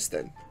genius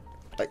then,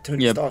 like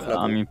Tony Stark level.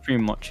 I mean,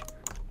 pretty much.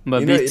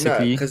 But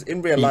basically, because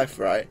in real life,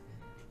 right?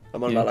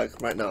 I'm on Yeah.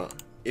 like right now.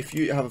 If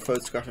you have a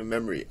photographic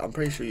memory, I'm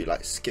pretty sure you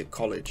like skip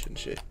college and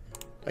shit.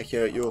 Like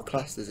you're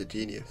classed as a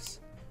genius.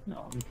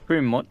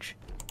 Pretty much.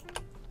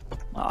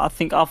 I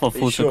think I have a you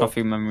sure?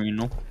 photographic memory, you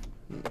know.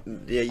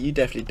 Yeah, you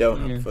definitely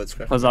don't have a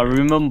photographic. Because I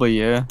remember,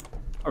 I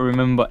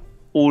remember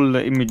all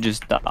the images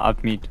that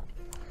I've made.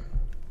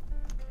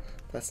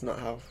 That's not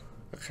how.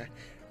 Okay.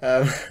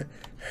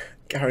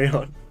 Carry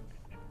on.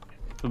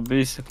 So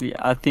basically,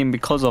 I think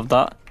because of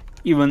that,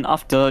 even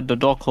after the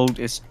Darkhold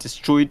is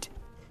destroyed,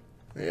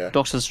 Yeah.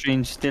 Doctor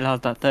Strange still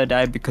has that third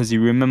eye because he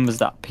remembers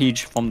that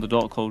page from the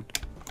Darkhold.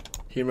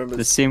 He remembers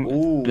The same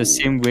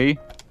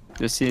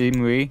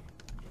way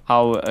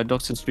how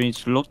Doctor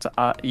Strange looked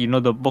at, you know,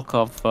 the book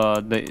of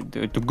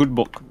the good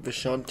book,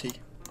 Vishanti.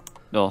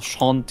 the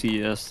Shanti.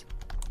 Yes.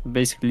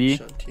 Basically,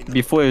 Shanti,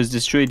 before it was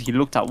destroyed, he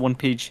looked at one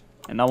page,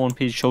 and that one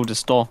page showed the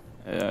star,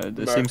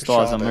 the same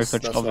star as America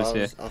Chavez.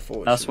 Yeah.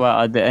 That's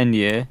why at the end,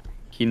 yeah,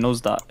 he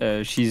knows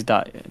that she's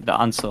the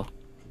answer.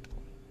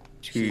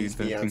 She's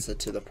the answer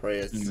to the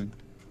prayers.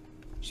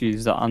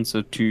 She's the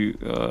answer to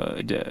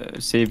the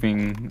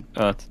saving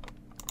Earth.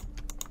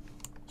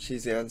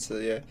 She's the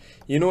answer, yeah.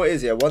 You know what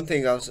is, yeah? One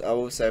thing I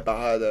will say about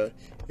her though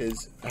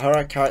is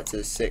her character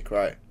is sick,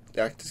 right?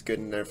 The actor's good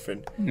and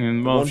everything.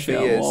 Well,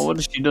 what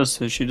does she do?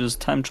 She does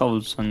time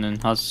travels and then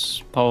has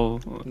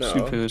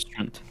super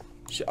strength.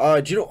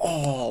 Do you know?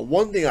 Oh,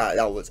 one thing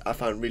I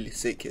found really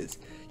sick is,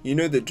 you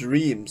know, the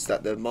dreams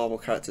that the Marvel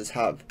characters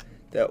have.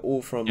 They're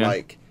all from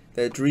like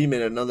they're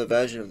dreaming another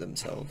version of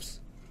themselves.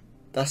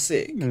 That's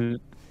sick.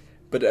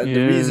 But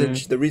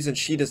the reason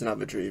she doesn't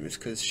have a dream is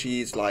because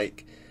she's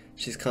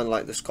kind of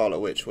like the Scarlet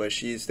Witch, where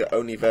she's the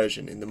only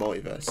version in the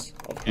multiverse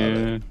of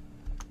her.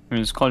 I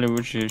mean, Scarlet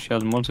Witch, she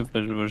has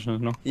multiple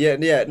versions, no? Yeah,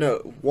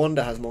 no.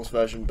 Wanda has most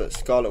versions, but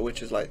Scarlet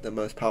Witch is like the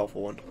most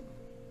powerful one.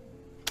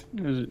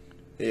 Is it?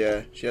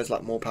 Yeah, she has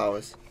like more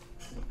powers.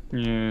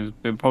 Yeah,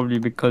 but probably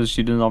because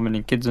she doesn't have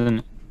any kids in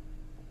it.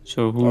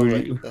 So who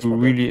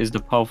really is the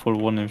powerful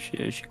one if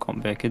she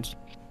can't bear kids?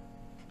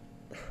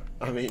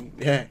 I mean,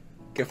 yeah,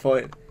 good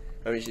point.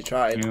 I mean, she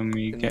tried. You know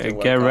me,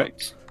 get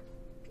wrecked.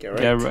 Get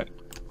wrecked.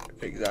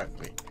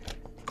 Exactly.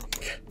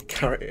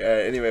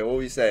 Anyway, what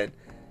were you saying?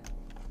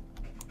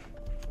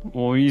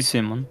 What were you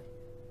saying, man?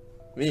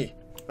 Me?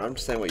 I'm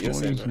just saying what you're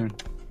saying, man.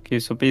 Okay,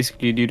 so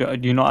basically, do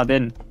you know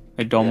Aden?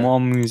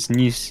 Dormammu's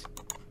niece.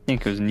 I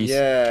think it was niece.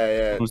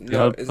 Yeah. Wants to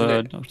help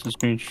Doctor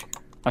Strange.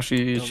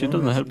 Actually, she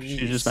doesn't help.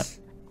 She's just like,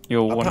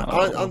 yo,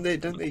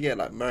 don't they get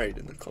like married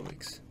in the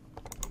comics?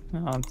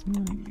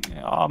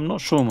 I'm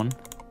not sure, man.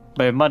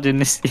 But imagine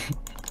this.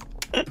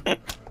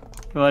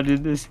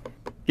 Imagine this.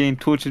 Getting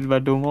tortured by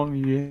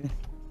Dormammu, yeah.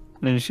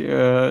 Then she,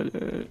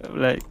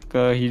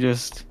 he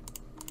just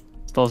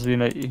starts being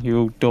like,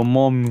 yo,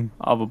 Dormammu,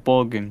 I have a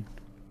bargain.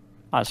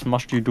 I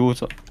smashed your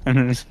daughter.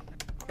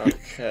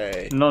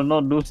 Okay. No,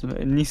 not daughter,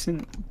 niece.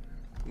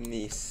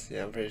 Niece,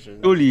 yeah, I'm pretty sure.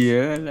 Surely,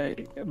 yeah,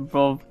 like,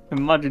 bro,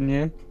 imagine,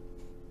 yeah.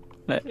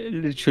 Like,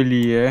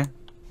 literally, yeah.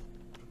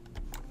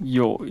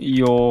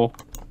 Your,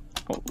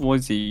 what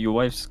was he? Your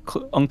wife's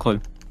uncle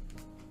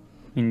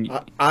mean,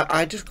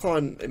 I just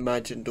can't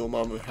imagine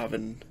Dormammu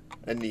having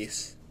a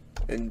niece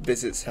and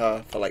visits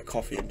her for like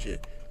coffee and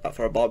shit, like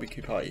for a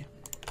barbecue party.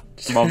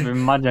 but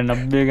imagine a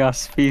big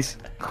ass piece.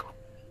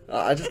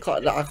 I just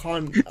can't. Like, I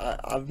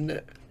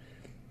can't.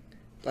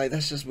 Like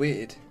that's just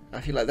weird.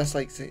 I feel like that's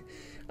like.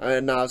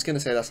 No, I was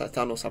gonna say that's like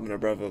Thanos having a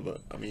brother,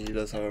 but I mean he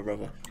does have a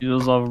brother. He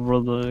does have a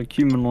brother, a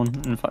human one,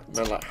 in fact.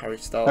 Man, like Harry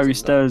Styles. Harry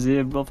Styles,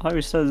 yeah, but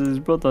Harry Styles is his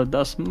brother.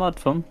 That's mad,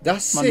 fam.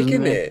 That's sick,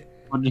 isn't it?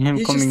 Imagine him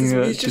He's coming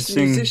just to a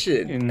sing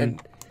musician,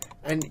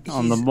 and he's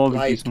on the barbecue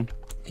like, song.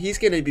 he's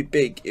gonna be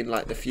big in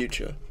like the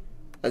future,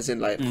 as in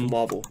like for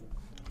Marvel.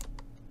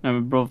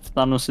 And bro,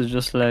 Thanos is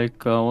just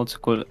like what's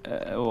it called?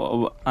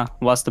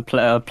 What's the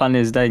planet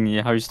is dying?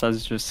 Yeah, Harry Styles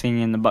is just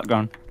singing in the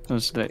background.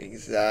 It's like,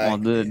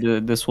 Exactly. oh,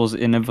 this was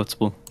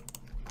inevitable.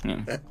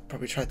 Yeah.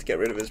 Probably tried to get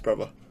rid of his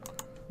brother.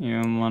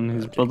 Yeah, man,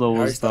 his brother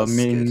was the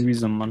main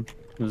reason, man.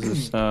 It was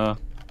this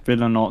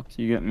villain arc,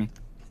 you get me?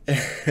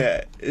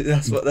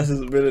 That's his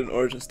villain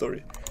origin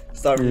story.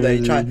 Start from there.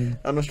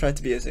 Thanos tried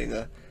to be a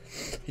singer.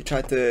 He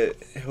tried to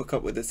hook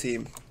up with the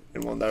team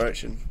in One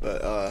Direction,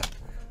 but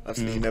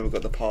obviously he never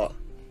got the part.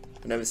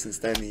 And ever since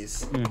then,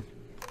 he's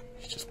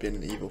just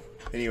been evil.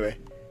 Anyway,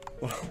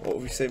 what were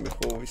we saying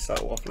before we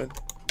start waffling?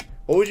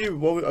 What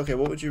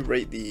would you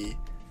rate the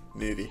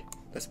movie?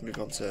 Let's move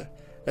on to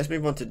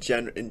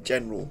in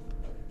general,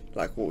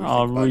 like what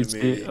we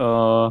think about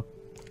the movie.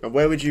 And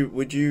where would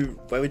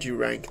you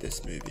rank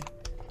this movie?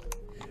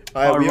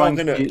 We are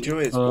gonna. Do you know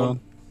it's one?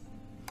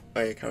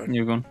 Oh yeah, Karen.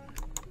 You're gone.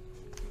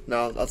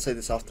 No, I'll say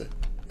this after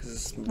because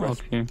it's rough.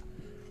 Okay.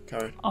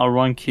 Karen. I'll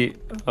rank it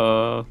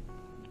 5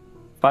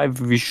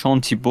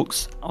 Vishanti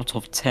books out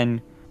of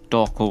 10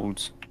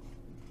 Darkholds.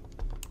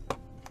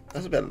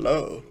 That's a bit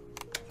low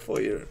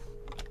for you.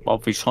 Well,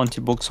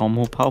 Vishanti books are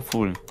more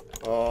powerful.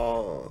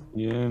 Oh.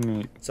 Yeah,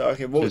 mate. So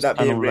okay, what would that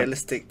be in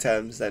realistic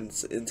terms then?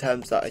 In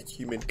terms that a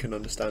human can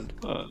understand?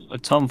 A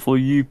term for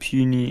you,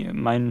 puny,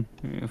 mine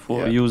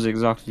for yours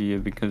exactly, yeah,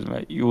 because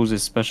like yours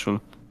is special.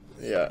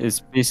 Yeah.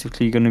 It's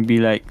basically gonna be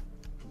like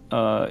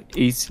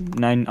 8,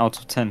 9 out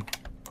of 10.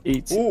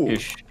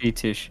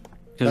 8-ish.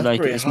 Because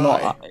like it's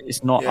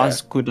not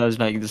as good as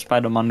like the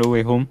Spider-Man No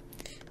Way Home.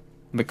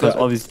 Because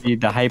obviously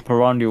the hype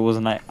around it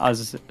wasn't like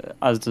as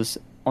this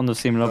on the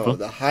same level. No,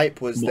 the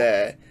hype was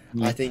there.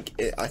 I think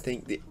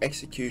the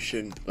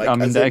execution, like I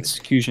mean the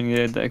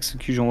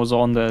execution was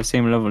on the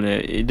same level.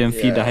 It didn't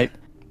feed the hype,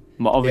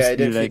 but obviously it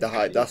didn't like feed the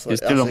hype. That's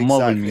it's still a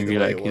Marvel movie.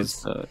 Like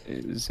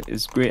it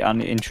it's great,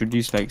 and it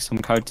introduced like some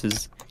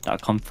characters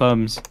that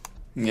confirms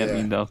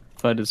the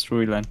further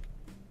storyline.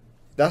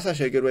 That's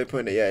actually a good way of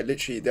putting it. Yeah,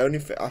 literally the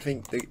only I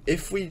think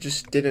if we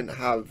just didn't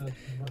have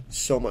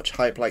so much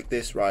hype like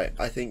this, right?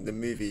 I think the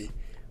movie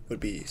would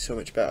be so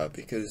much better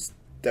because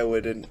there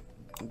wouldn't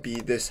be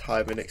this high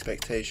of an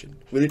expectation.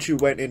 We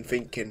literally went in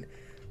thinking,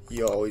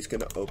 yo, he's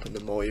gonna open the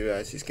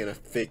multiverse, he's gonna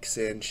fix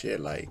it and shit,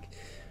 like,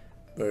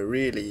 but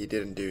really he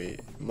didn't do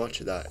much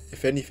of that.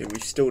 If anything, we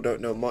still don't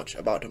know much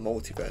about the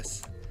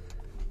multiverse,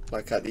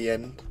 like at the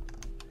end.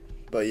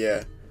 But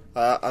yeah,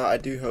 I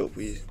do hope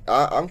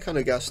I'm kind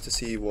of gassed to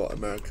see what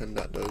American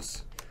that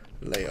does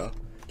later.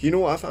 Do you know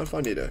what I found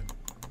funny though?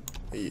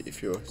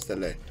 If you're still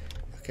there.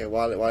 Okay,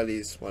 while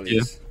he's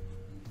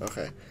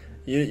okay.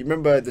 You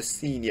remember the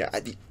scene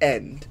at the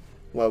end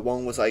where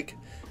Wong was like,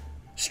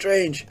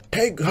 "Strange,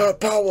 take her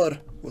power,"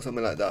 or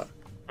something like that.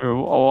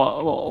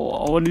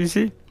 What did you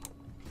say?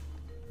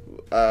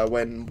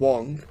 When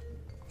Wong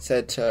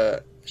said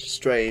to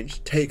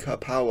Strange, "Take her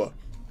power."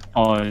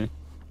 I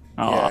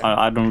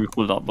don't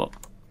recall that, but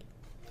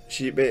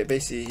he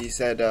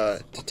said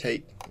to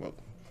take. Well,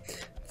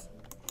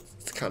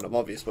 it's kind of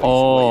obvious what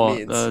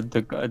he means.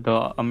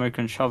 the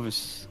American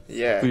Chavez.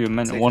 Yeah. Who you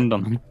meant Wonder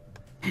Man.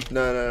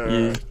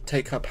 No.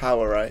 Take her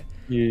power, right?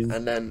 Yeah.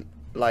 And then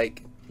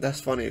like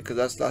that's funny because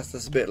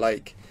that's a bit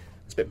like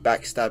it's a bit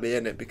backstabby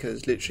in it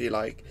because literally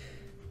like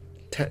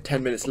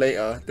 10 minutes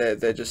later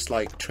they're just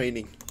like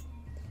training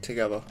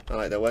together and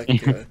like they're working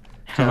together.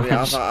 So, I mean,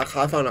 I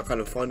found that kind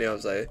of funny. I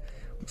was like,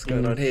 what's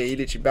going on here? He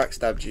literally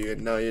backstabbed you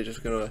and now you're just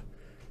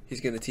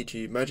he's gonna teach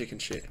you magic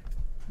and shit.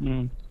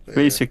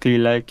 Basically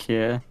like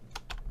it's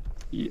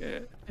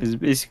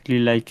basically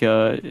like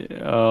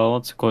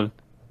what's it called?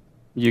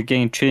 You're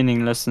getting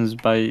training lessons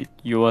by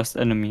your worst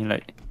enemy,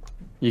 like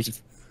you're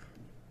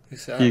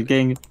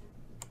getting.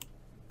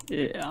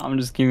 Yeah, I'm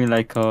just giving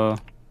like you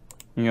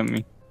get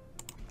me.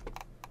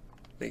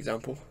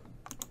 Example.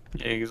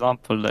 Yeah,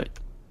 example like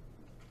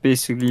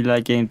basically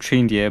like getting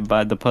trained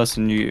by the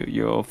person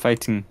you're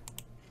fighting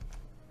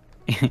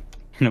in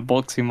a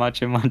boxing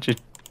match. Imagine.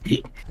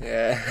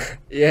 Yeah,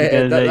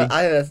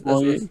 that's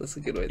a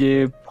good way.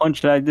 Yeah,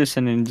 punch like this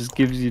and then just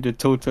gives you the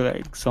total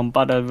like some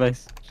bad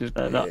advice, just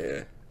like that.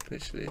 Yeah.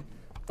 Literally.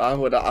 But I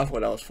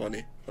thought that was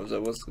funny. I was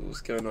like,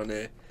 what's going on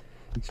here?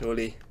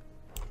 Surely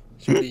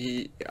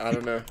he, I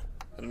don't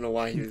know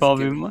why he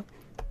was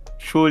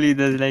surely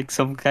there's like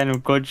some kind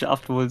of grudge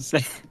afterwards.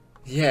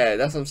 Yeah,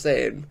 that's what I'm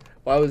saying.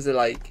 Why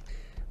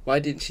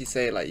didn't she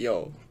say like,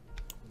 yo,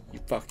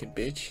 you fucking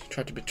bitch, you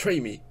tried to betray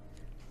me?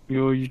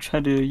 You try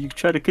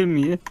to kill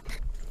me, yeah?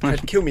 Try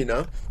to kill me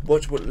now.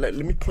 Watch what? Let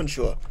me punch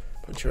your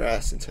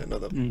ass into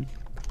another. I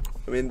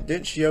mean,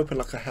 didn't she open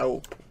like a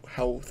hell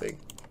thing?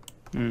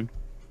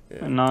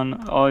 Yeah. No.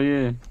 Oh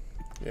yeah.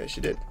 Yeah,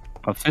 she did.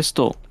 A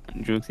pistol.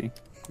 I'm joking.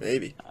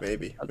 Maybe.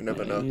 We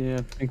never know. Yeah,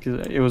 I think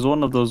it was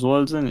one of those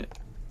worlds, isn't it?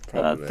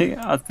 Probably.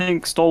 I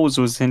think Star Wars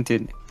was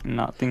hinted in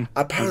that thing.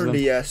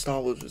 Apparently, yeah,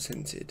 Star Wars was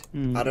hinted.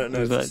 I don't know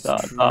It if was this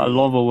like is that true.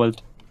 lava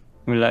world.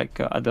 With like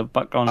at the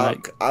background,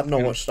 I've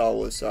not watched Star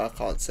Wars, so I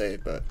can't say.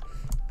 But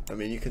I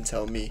mean, you can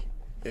tell me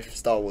if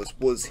Star Wars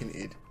was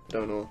hinted. I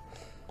don't know.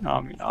 I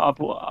mean,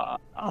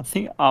 I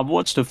think I've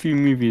watched a few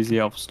movies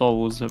here of Star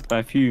Wars, by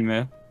a few,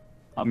 man.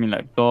 I mean,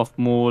 like Darth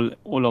Maul,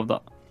 all of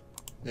that.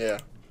 Yeah.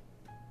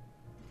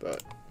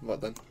 But what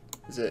then?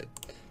 Does it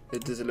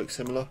look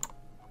similar?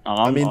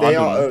 I mean, don't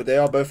know. they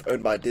are both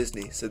owned by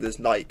Disney, so there's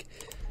like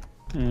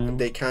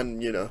they can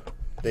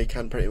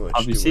pretty much.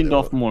 Have you seen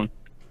Darth Maul?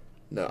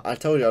 No, I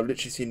told you I've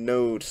literally seen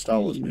no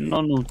Star Wars movie.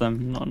 None of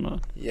them, no.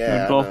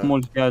 Yeah, Darth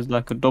Maul has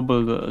like a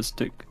double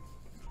stick.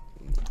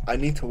 I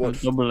need to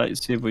watch. A double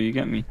lightsaber, you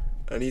get me?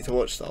 I need to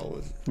watch Star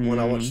Wars. When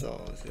I watch Star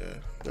Wars, yeah,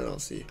 then I'll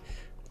see.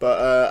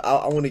 But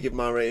I want to give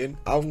my rating.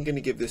 I'm gonna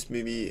give this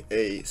movie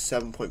a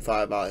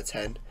 7.5 out of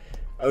 10.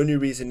 Only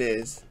reason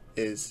is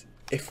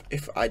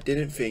if I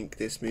didn't think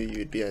this movie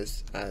would be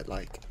as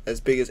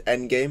big as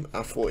Endgame,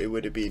 I thought it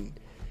would have been.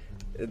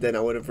 Then I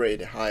would have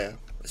rated it higher.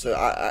 So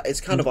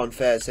it's kind of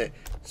unfair to say,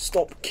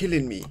 stop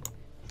killing me.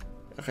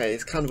 Okay,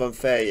 it's kind of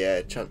unfair, yeah.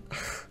 It's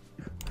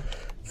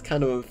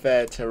kind of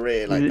unfair to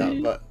rate it like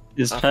that, but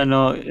it's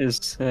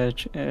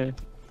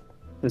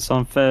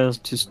unfair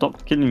to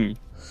stop killing me.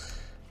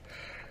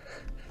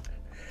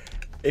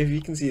 If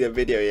you can see the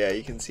video, yeah,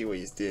 you can see what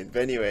he's doing.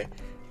 But anyway,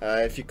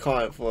 if you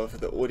can't, for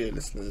the audio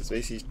listeners,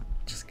 basically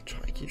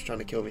keeps trying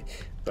to kill me.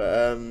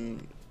 But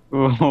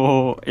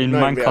Oh, in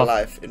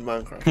Minecraft. In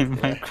Minecraft. In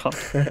yeah.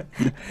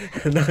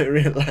 Minecraft. Not in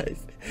real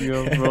life.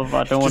 Yo, bro,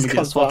 I don't want to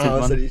get swatted,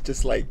 man. And he's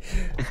just like,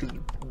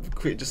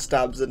 just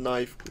stabs a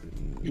knife.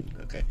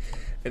 Okay.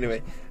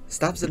 Anyway,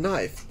 stabs a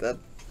knife. That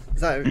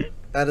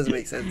doesn't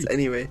make sense.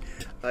 Anyway,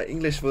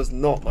 English was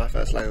not my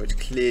first language.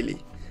 Clearly,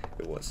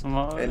 it was.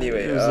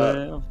 Anyway,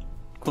 of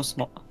course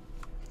not.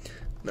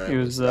 No, It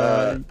was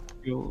man.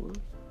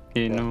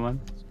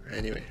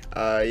 Anyway,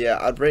 yeah,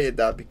 I'd rated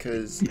that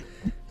because,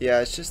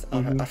 yeah, it's just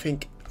I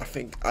think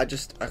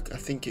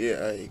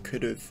it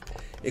could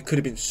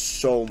have been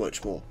so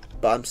much more.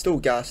 But I'm still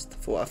gassed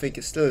for. I think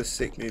it's still a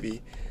sick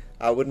movie.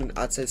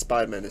 I'd say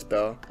Spider-Man is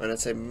better, and I'd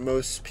say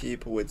most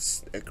people would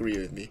agree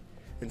with me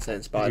in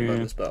saying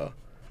Spider-Man is better.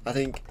 I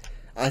think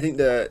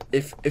that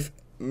if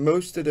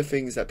most of the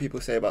things that people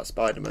say about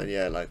Spider-Man,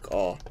 yeah, like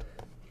I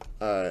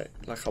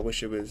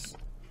wish it was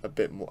a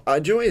bit more. Do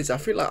you know what it is? I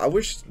feel like I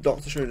wish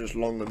Doctor Strange was a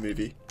longer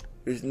movie.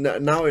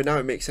 Now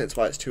it makes sense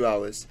why it's 2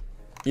 hours.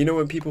 You know,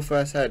 when people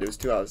first heard it was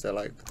 2 hours, they're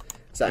like,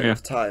 is that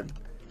enough time?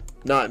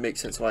 Now it makes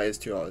sense why it's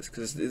 2 hours,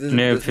 because if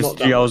it's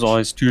 3 hours,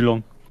 it's too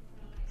long.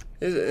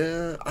 Is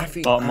it? I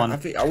think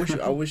I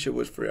wish it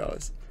was 3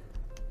 hours.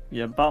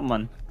 Yeah,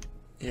 Batman.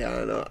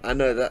 Yeah, I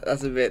know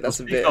that's a bit.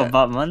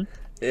 Batman.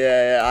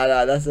 Yeah, I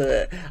know that's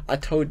a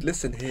bit.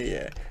 Listen here,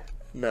 yeah.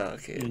 No,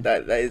 okay,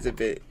 that is a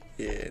bit.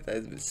 Yeah, that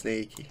is a bit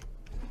snaky.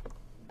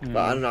 But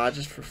I don't know. I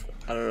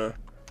don't know.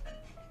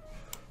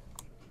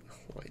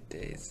 Oh my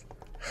days.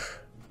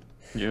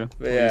 Yeah.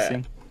 But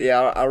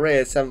yeah. I rate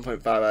it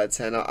 7.5 out of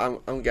 10.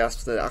 I'm gassed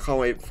for that. I can't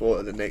wait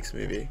for the next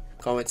movie.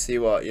 Can't wait to see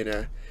what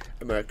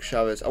America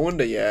Chavez. I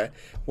wonder,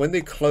 when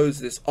they close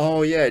this.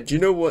 Oh yeah, do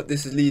you know what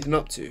this is leading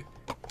up to?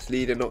 It's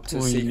leading up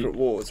to Secret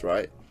Wars,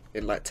 right?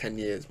 In like 10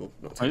 years. Well,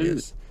 not 10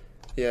 years.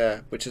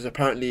 Yeah, which is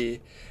apparently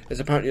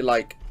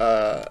like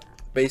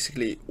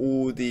basically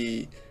all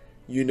the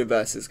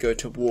universes go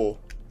to war.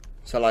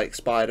 So like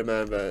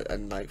Spider-Man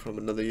and like from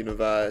another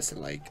universe and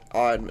like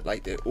Iron Man,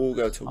 like they all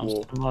go to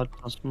war.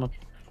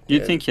 Do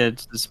you think the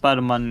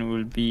Spider-Man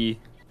will be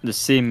the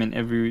same in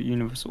every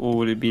universe, or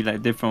will it be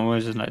like different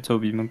versions, like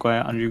Tobey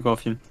Maguire, Andrew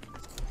Garfield?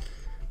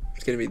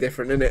 It's gonna be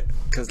different, isn't it?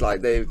 Because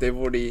like they've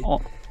already.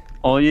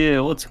 Oh yeah,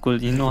 what's it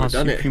called? You know how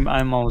Supreme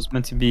Iron Man was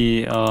meant to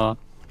be. I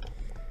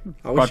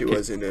wish it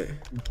was in it.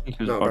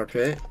 Not Brad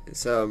Pitt.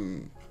 It's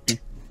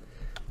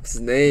what's his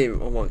name?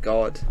 Oh my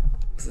god,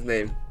 what's his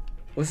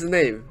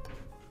name?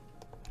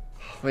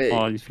 Wait.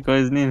 Oh, you forgot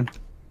his name.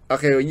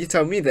 Okay, well you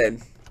tell me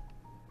then.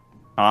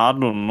 I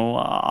don't know.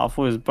 I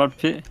thought it was Brad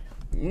Pitt.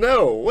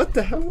 No, what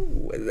the hell?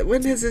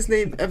 When has his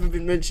name ever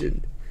been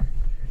mentioned?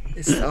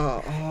 It's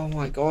oh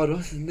my god,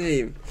 what's his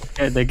name?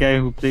 Yeah, the guy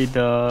who played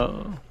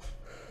No,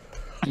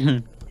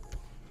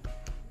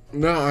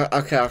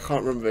 okay, I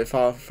can't remember. If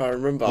I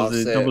remember, I'll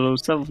say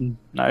 007.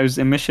 No, it was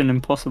a Mission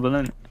Impossible,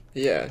 isn't it?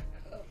 Yeah.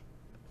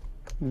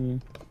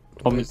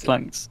 Tommy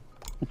Hanks.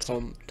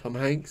 Tom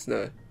Hanks?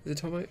 No, is it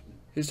Tom Hanks?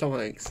 Who's Tom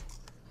Hanks?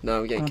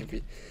 No, I'm getting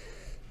confused.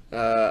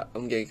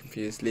 I'm getting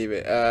confused. Leave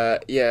it.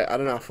 Yeah, I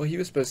don't know. I thought he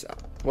was supposed to.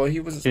 Well, he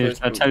wasn't supposed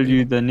to. I'll tell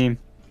you the name.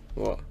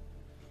 What?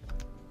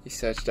 He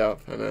searched up.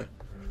 I know.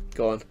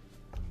 Go on.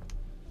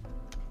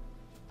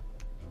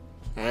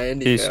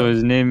 And so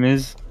his name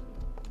is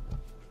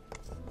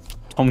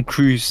Tom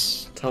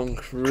Cruise. Tom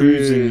Cruise.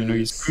 Cruising, you know,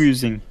 he's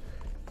cruising.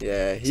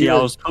 Yeah, See, I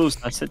was close.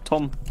 I said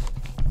Tom.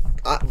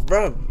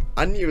 Bro,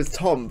 I knew it was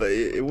Tom, but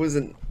it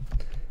wasn't.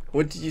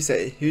 What did you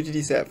say? Who did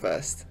you say at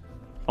first?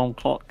 Tom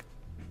Clark.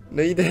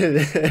 No, you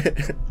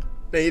didn't.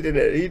 No, you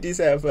didn't. Who did you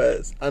say at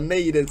first? I know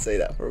you didn't say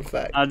that for a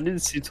fact. I didn't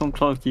see Tom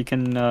Clark. You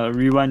can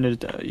rewind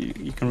it.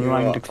 You can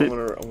rewind the clip.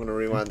 I'm gonna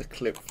rewind the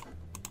clip.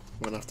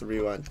 I'm gonna have to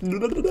rewind.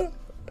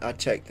 I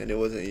checked and it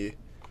wasn't you.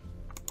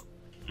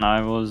 No,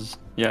 I was.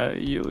 Yeah,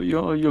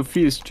 you'll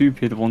feel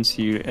stupid once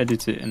you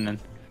edit it and then,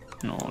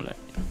 you know, like.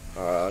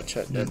 Alright, I'll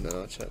check then.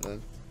 I'll check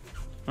then.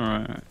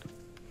 Alright.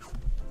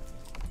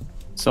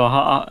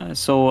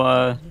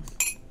 So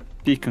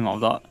speaking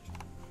of that,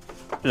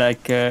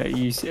 like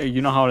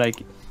you know how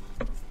like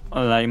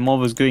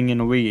Marvel's going in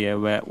a way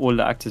where all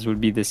the actors will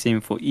be the same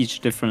for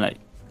each different like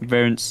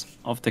variants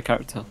of the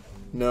character.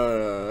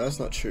 No, that's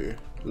not true.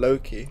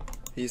 Loki,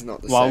 he's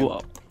not the same.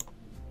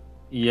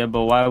 Yeah,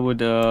 but why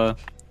would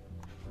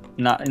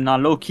now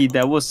Loki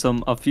there was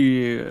a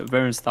few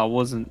variants that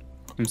wasn't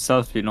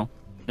himself, you know.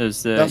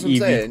 There's that's what I'm Evie.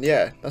 saying.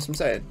 Yeah, that's what I'm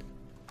saying.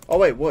 Oh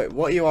wait, what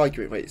are you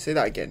arguing? Wait, say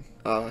that again.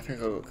 I think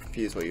I got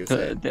confused what you were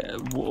saying.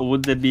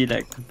 Would there be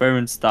like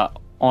variants that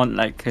aren't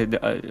like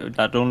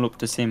that don't look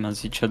the same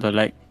as each other,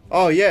 like?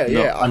 Oh yeah,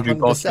 yeah, Andrew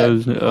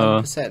 100%.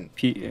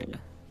 Garfield,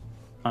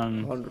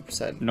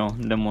 100%. No,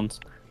 them ones.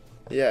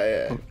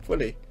 Yeah,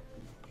 fully,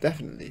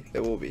 definitely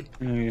there will be.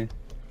 Yeah.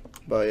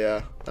 But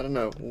yeah, I don't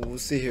know. We'll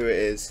see who it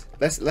is.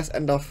 Let's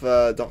end off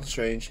Doctor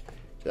Strange,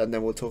 and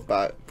then we'll talk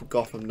about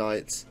Gotham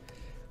Knights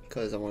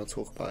because I want to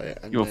talk about it.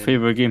 And Your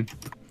favorite game?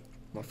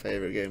 My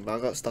favorite game. But I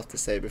got stuff to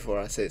say before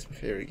I say it's my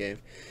favorite game.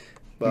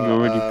 But you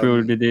already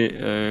pre-ordered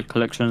it,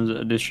 collections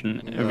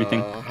edition, everything.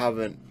 No, I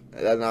haven't.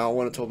 And I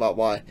want to talk about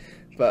why.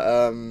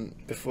 But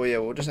before, yeah,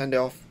 we'll just end it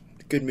off.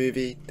 Good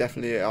movie,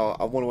 definitely.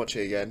 I want to watch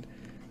it again.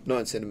 Not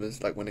in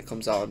cinemas, like when it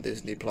comes out on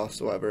Disney Plus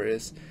or whatever it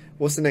is.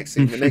 What's the next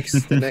thing? The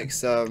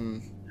next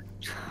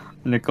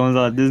When it comes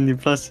out Disney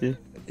Plus, yeah.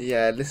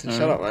 Yeah, listen,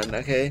 shut up, man.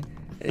 Okay.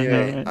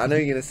 Anyway, I know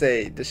you're gonna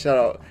say, just shut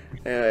up.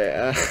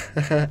 Anyway,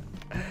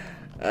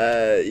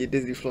 your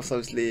Disney Plus,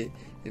 obviously,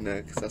 you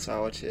know, because that's how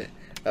I watch it.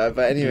 But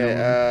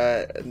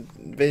anyway,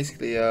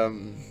 basically,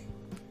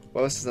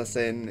 what else was I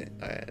saying?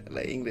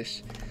 Like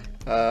English.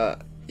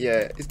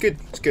 Yeah, it's good.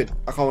 It's good.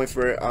 I can't wait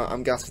for it.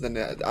 I'm gassed for the.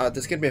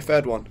 There's gonna be a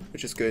third one,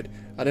 which is good.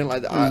 I didn't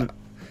like that. I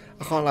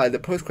can't lie. The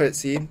post-credit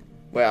scene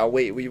where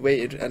we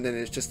waited, and then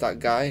it's just that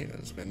guy.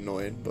 It's a bit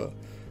annoying, but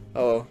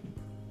oh.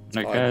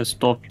 Like guy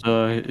stopped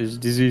his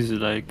disease,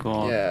 like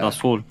yeah.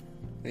 That's all.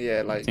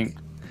 Yeah, like. I think.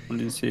 What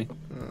did you say?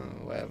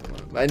 Whatever.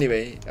 But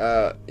anyway,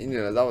 you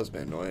know, that was a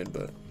bit annoying,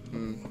 but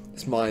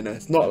it's minor.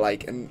 It's not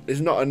like, and it's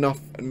not enough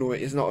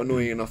annoying. It's not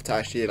annoying enough to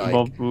actually like.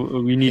 But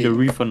we need a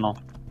refund now.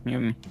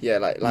 Yeah,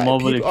 like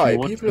Marvel,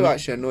 people who are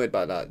actually annoyed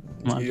by that.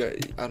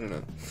 I don't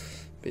know,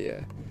 but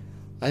yeah,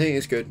 I think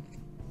it's good.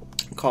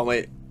 Can't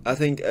wait. I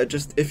think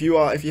just if you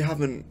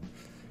haven't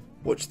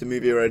watched the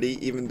movie already,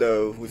 even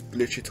though we've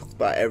literally talked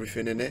about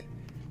everything in it,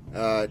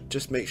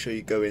 just make sure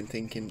you go in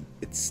thinking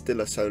it's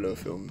still a solo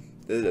film,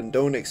 and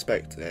don't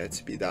expect there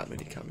to be that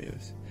many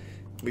cameos.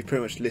 We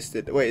pretty much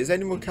listed. Wait, is there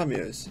any more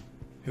cameos?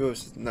 Who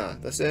else? Nah,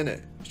 that's it,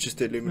 innit? It's just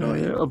the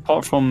Illuminati.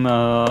 Apart from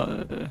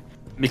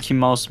Mickey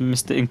Mouse,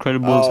 Mr.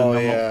 Incredibles, oh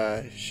and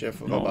yeah, shit, I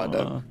forgot about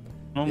them.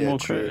 No Yeah, more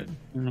true.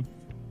 credit.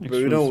 But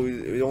we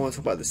don't want to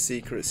talk about the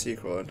secret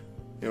one.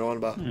 You know what I'm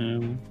about?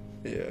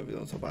 Yeah, we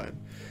don't talk about him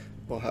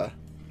or her.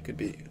 Could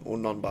be or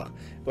non-bar.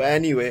 But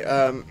anyway,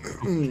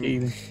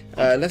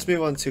 let's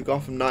move on to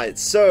Gotham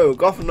Knights. So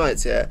Gotham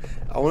Knights, yeah,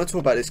 I want to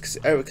talk about this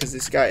because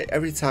this guy,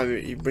 every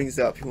time he brings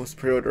it up, he wants to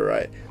pre-order,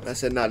 right? And I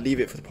said, nah, leave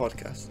it for the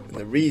podcast. And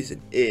the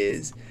reason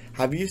is,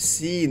 have you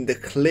seen the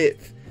clip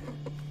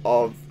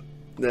of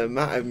the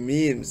amount of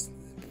memes?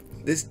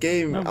 This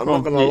game, I'm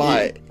not gonna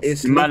lie,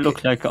 it might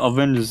look like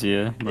Avengers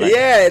here. Like,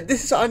 yeah,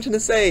 this is what I'm trying to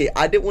say.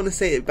 I didn't want to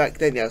say it back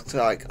then. Yeah, so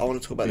like I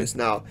want to talk about this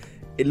now.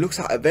 It looks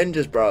like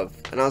Avengers, bruv.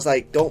 And I was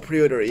like, don't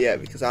pre-order it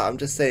yet because I'm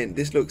just saying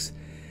this looks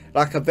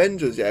like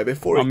Avengers. Yeah,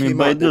 before it came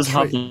out. But it does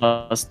have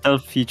a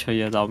stealth feature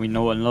here that we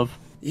know and love.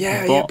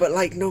 Yeah, but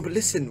like no, but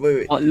listen,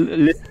 wait.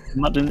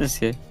 Imagine this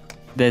here.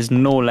 There's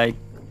no like.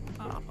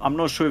 I'm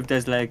not sure if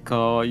there's like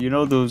you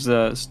know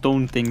those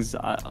stone things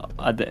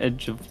at the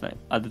edge of like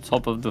at the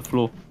top of the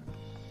floor.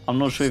 I'm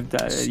not sure if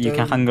that you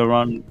can hang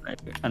around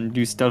and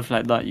do stuff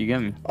like that. You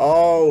get me?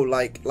 Oh,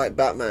 like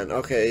Batman.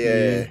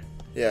 Okay,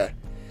 yeah.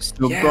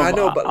 So, yeah, bro, I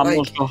know, but I'm like,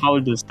 not sure how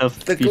the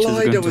stuff. The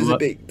glider was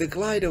the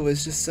glider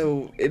was just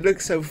so. It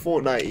looked so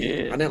Fortnite-y.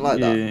 Yeah, I didn't like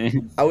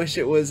that. I wish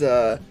it was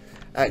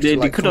actually.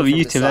 They could have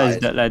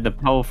utilized that, like the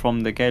power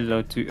from the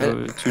glider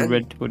to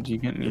Red Hood. You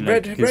get me?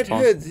 Like, Red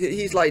Hood.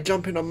 He's like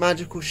jumping on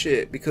magical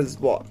shit because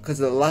what? Because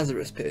of the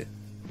Lazarus pit.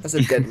 That's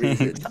a dead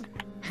reason.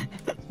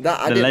 That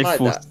I didn't like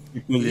that.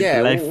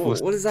 Yeah,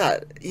 what is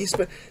that?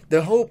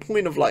 The whole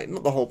point of like,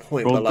 not the whole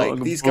point, but like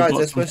these guys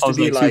are supposed to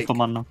be like.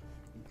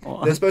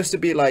 They're supposed to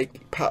be like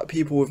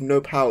people with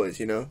no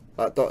powers, you know,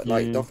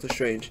 like Doctor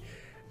Strange.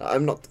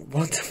 I'm not.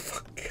 What the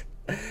fuck?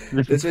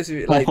 There's supposed to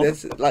be like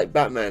there's like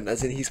Batman,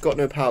 as in he's got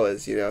no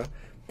powers, you know.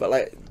 But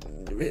like,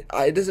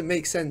 it doesn't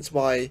make sense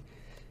why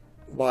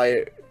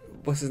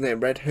what's his name,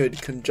 Red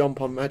Hood can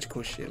jump on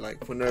magical shit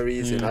like for no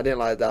reason. I didn't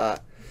like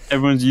that.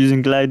 Everyone's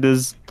using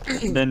gliders,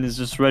 then it's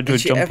just Red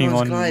Hood Literally, jumping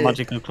everyone's on gliding.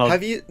 magical clouds.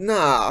 Have you?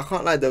 Nah, I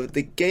can't lie though.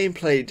 The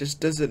gameplay just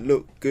doesn't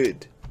look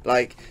good.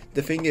 Like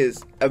the thing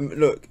is,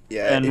 look,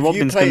 yeah. And if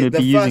Robin's you play gonna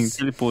be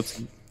using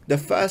the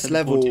first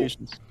level,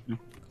 teleportations.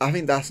 I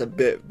think that's a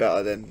bit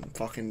better than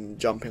fucking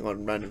jumping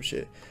on random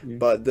shit. Yeah.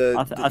 But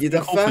I think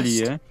the hopefully,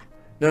 first, yeah.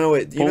 no,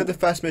 wait. You know the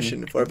first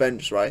mission for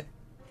Avengers, right?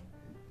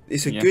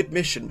 It's a good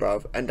mission,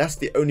 bruv, and that's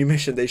the only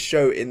mission they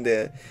show in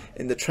the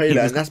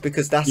trailer, and that's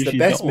because that's the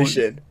best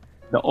mission.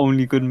 The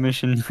only good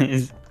mission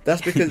is.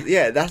 That's because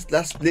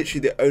that's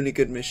literally the only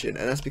good mission,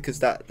 and that's because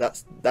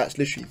that's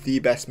literally the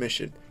best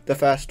mission. The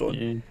first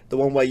one, the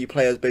one where you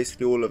play as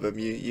basically all of them.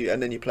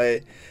 And then you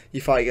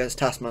fight against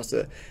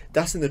Taskmaster.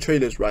 That's in the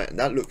trailers, right? And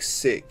that looks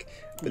sick.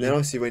 But then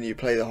obviously when you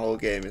play the whole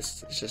game,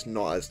 it's just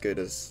not as good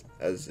as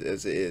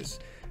it is.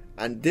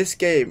 And this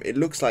game, it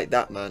looks like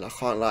that, man. I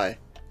can't lie.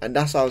 And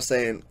that's what I was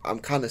saying. I'm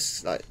kind of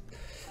like,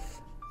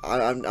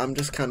 I'm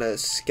just kind of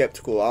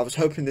skeptical. I was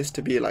hoping this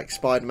to be like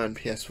Spider-Man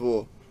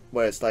PS4,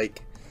 where it's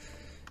like,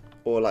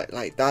 or like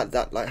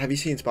that. Like, have you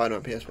seen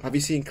Spider-Man PS4? Have you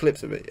seen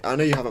clips of it? I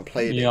know you haven't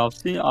played it. Yeah,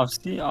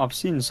 I've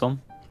seen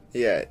some.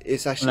 Yeah,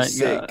 it's actually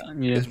sick.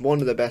 Yeah. It's one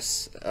of the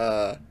best.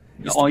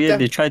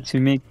 They tried to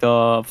make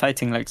the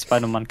fighting like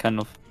Spider-Man kind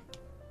of.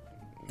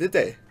 Did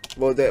they?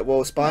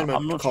 Well,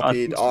 Spider-Man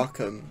copied so.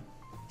 Arkham.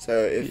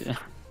 So if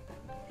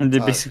and they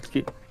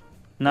basically.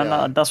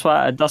 No, that's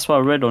why I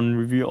read on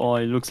review. Oh,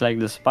 it looks like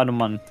the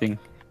Spider-Man thing,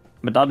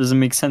 but that doesn't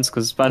make sense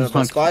because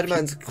Spider-Man's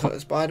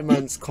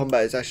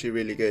combat is actually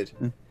really good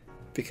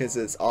because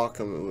it's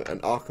Arkham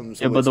and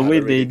Arkham's. Yeah, but the way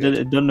they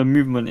done the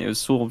movement, it was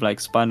sort of like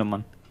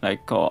Spider-Man, like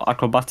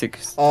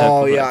acrobatics.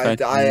 Oh yeah,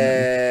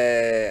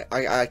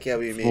 I get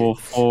what you mean.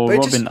 For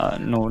Robin,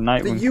 no,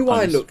 Nightwing. The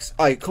UI looks.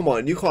 Come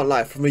on, you can't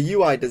lie. From a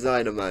UI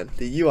designer, man,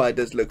 the UI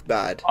does look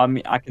bad. I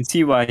mean, I can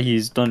see why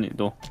he's done it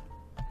though.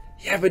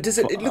 Yeah, but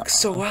it looks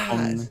so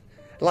hard.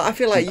 Like I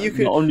feel like you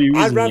could.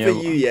 I'd rather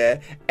you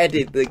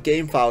edit the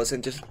game files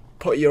and just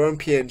put your own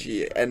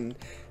PNG and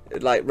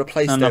like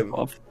replace them.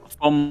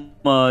 From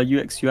a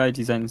UX UI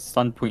design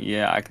standpoint,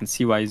 I can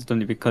see why he's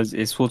done it because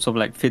it sort of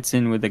like fits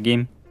in with the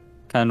game,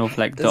 kind of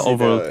like the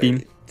overall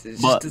theme.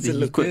 But does it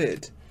look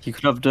good? He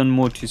could have done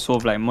more to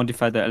sort of like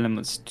modify the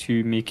elements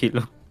to make it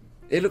look.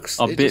 It looks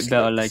a bit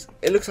better. Like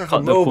it looks like a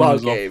mobile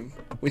game,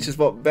 which is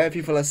what bare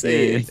people are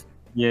saying.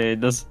 Yeah, it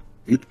does.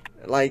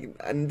 Like,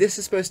 and this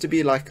is supposed to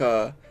be like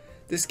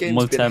this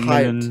game's been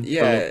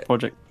hyped.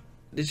 Project.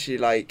 Literally,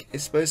 like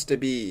it's supposed to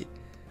be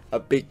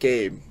a big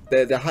game.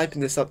 They're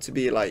hyping this up to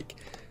be like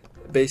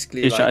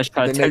basically like should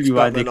I the tell next you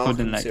why they Batman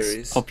couldn't Arkham like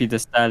series. copy the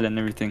style and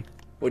everything?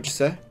 What'd you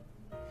say?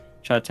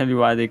 Should I tell you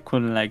why they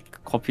couldn't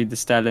like copy the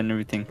style and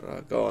everything?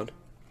 Go on.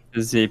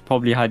 Because they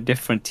probably had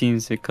different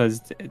teams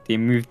because they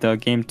moved the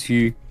game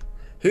to.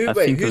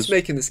 Who's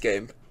making this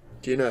game?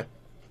 Do you know?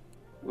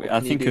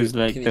 I think it was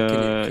like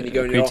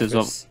the creators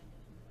of.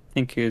 I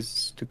think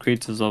it's the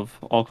creators of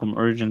Arkham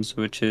Origins,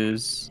 which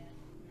is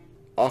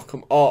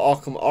Arkham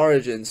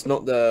Origins,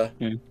 not the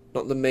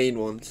main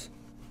ones.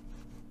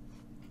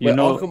 You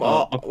know,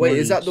 Arkham wait,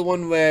 is that the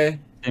one where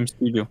same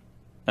studio?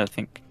 I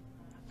think.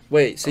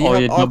 Wait, so you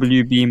have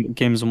WB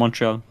Games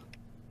Montreal.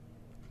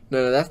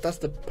 No, that's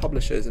the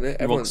publisher, isn't it?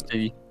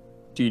 Rocksteady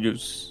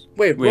Studios.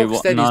 Wait,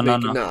 Rocksteady's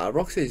making. Nah,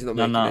 Rocksteady's not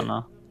making it.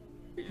 No.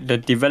 The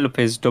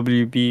developer is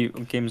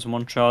WB Games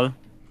Montreal,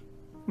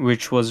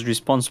 which was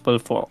responsible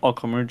for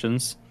Arkham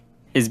Origins,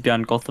 is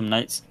behind Gotham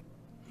Knights.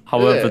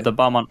 However, the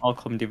Batman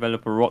Arkham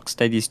developer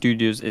Rocksteady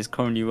Studios is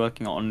currently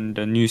working on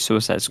the new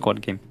Suicide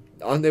Squad game.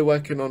 Aren't they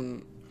working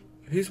on?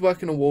 Who's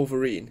working on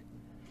Wolverine?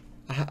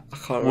 I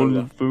can't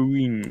remember.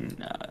 Wolverine,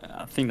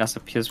 I think that's a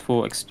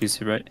PS4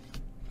 exclusive, right?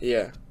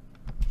 Yeah.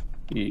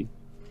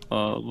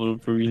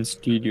 Wolverine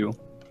Studio.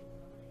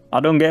 I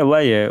don't get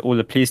why all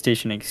the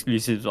PlayStation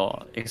exclusives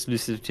are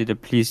exclusive to the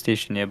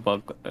PlayStation,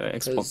 but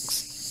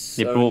Xbox.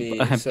 They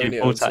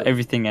brought out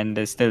everything and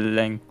they're still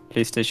letting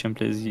PlayStation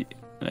players.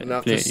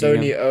 Now, because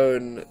Sony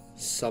own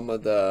some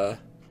of the.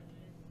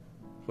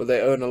 Well,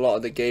 they own a lot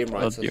of the game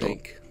rights, I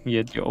think.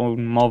 Yeah, they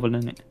own Marvel,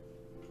 innit?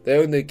 They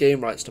own the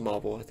game rights to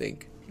Marvel, I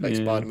think, like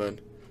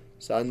Spider-Man.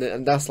 So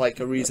and that's like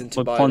a reason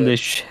to buy. But they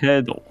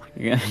share though.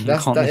 Yeah,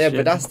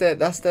 but that's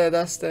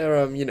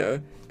their you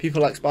know,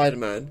 people like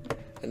Spider-Man,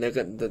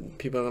 and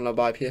people are gonna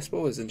buy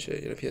PS4s and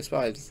shit, you know,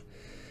 PS5s.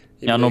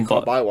 Yeah, no,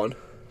 but buy one.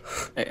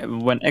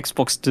 When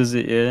Xbox does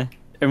it,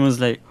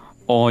 everyone's like,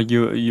 "Oh,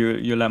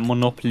 you're like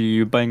Monopoly,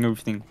 you're buying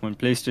everything." When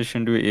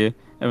PlayStation do it,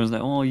 everyone's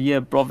like, "Oh yeah,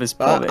 bro, it's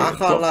probably." I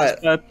can't lie.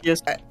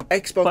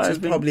 Xbox is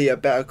probably a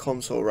better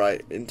console,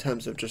 right, in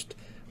terms of just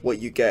what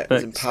you get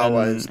in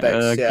power and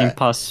specs. Game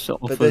Pass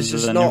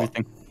offers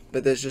everything.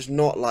 But there's just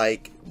not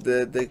like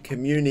the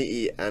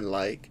community and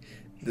like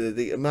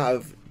the amount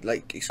of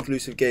like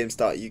exclusive games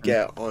that you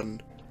get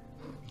on,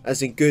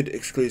 as in good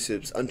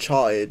exclusives.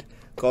 Uncharted,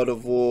 God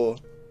of War,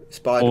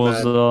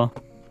 Spider-Man.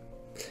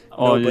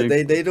 Oh, No,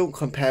 but they don't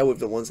compare with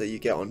the ones that you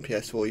get on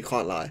PS4. You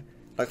can't lie.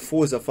 Like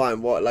Forza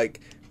fine. What like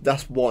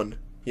that's one.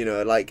 You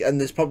know, like, and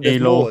there's probably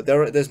Halo.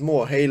 there's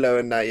more Halo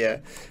and that, yeah.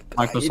 But,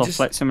 like, Microsoft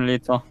Flight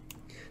Simulator.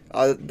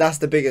 That's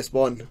the biggest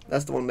one.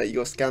 That's the one that you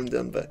got scammed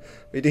on, but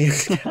we didn't get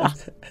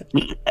scammed.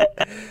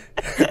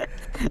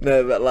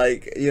 No, but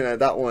like, you know,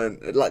 that one.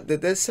 Like,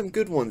 there's some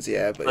good ones,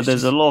 yeah. But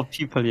there's a lot of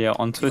people here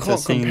on Twitter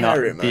saying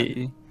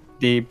that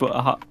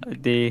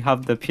they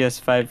have the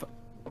PS5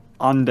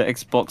 on the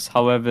Xbox.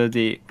 However,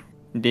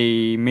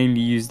 they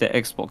mainly use the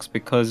Xbox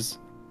because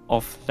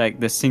of like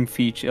the sync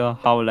feature.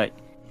 How like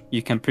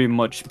you can pretty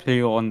much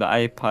play on the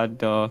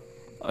iPad,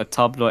 a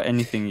tablet,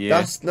 anything. Yeah.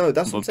 That's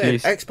what I'm saying.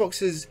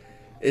 Xbox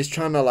is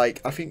trying to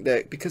like. I think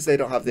that because they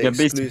don't have the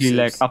exclusives. They're basically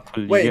like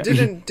Apple. Wait,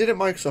 didn't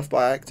Microsoft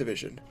buy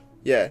Activision?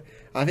 Yeah,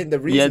 I think the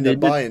reason they're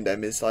buying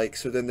them is like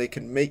so then they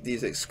can make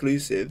these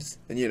exclusives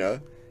and you know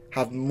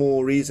have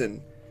more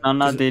reason.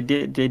 No, they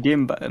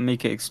didn't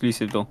make it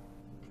exclusive though.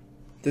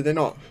 Did they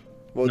not?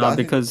 Well, no,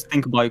 because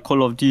think about it,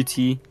 Call of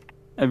Duty,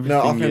 everything.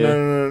 No, okay,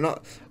 no.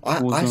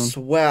 I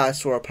swear I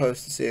saw a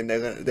poster saying they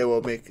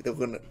were going to make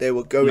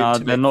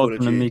they're not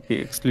gonna make it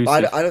exclusive.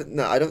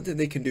 I don't think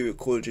they can do it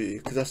Call of Duty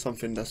because that's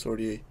something that's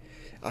already.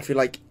 I feel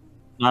like.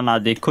 No,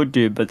 they could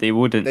do it, but they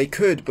wouldn't. They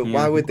could, but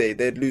why would they?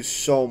 They'd lose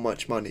so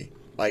much money.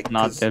 Like,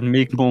 they'd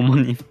make more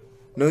money.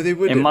 No, they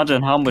wouldn't.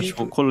 Imagine how much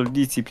for Call of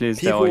Duty players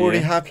there are. People already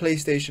have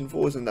PlayStation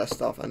 4s and that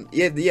stuff, and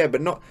yeah,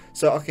 but not.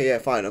 So okay, yeah,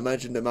 fine.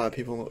 Imagine the amount of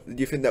people. Do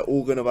you think they're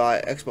all gonna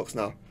buy Xbox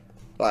now?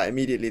 Like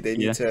immediately, they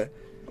need to.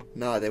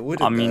 Nah, they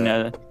wouldn't. I mean,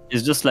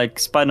 it's just like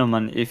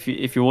Spider-Man. If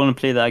you want to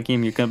play that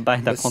game, you can buy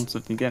that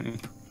console. You get me?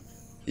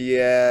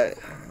 Yeah,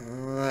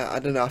 I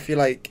don't know. I feel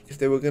like if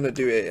they were gonna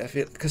do it,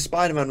 because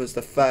Spider-Man was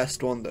the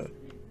first one though,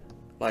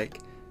 like.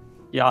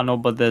 Yeah, I know,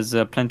 but there's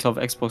plenty of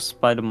Xbox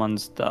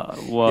Spider-Mans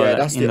that were yeah,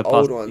 that's in the past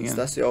old ones. again.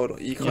 That's the old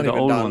ones. You can't even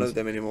download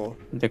them anymore.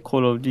 The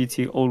Call of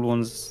Duty old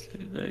ones,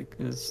 like,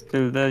 is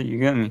still there. You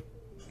get me?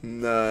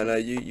 No,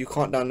 you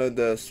can't download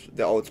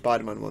the old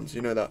Spider-Man ones.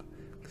 You know that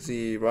because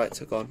the rights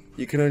are gone.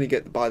 You can only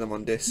buy them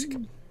on disc.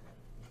 You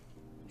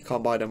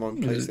can't buy them on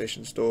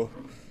PlayStation Store.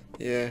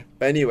 Yeah,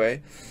 but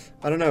anyway,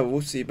 I don't know.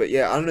 We'll see. But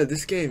yeah, I don't know.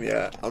 This game,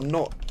 yeah,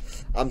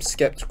 I'm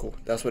skeptical.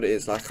 That's what it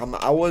is. Like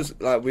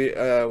we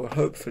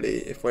hopefully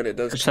if when it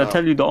does. Should I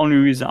tell you the only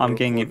reason I'm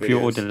getting it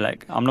pre-ordered?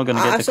 Like I'm not gonna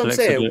get the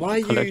collectible.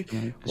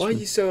 Why are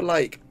you so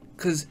like?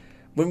 Because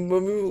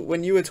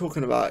when you were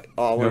talking about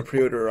I want to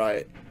pre-order,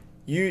 right?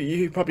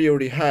 You probably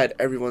already heard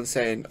everyone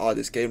saying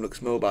this game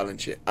looks mobile and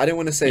shit. I didn't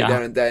want to say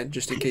there and then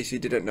just in case you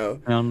didn't know.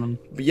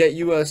 But yet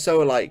you were so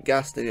like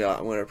gassed and you're like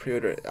I'm gonna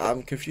pre-order it.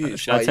 I'm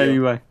confused. Should I tell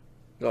you why?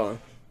 Go on,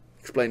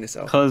 explain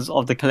yourself. Because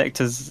of the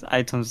collector's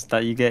items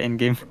that you get in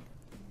game.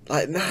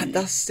 Like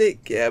that's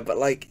sick, yeah, but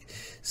like,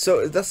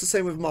 so that's the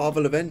same with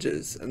Marvel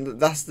Avengers, and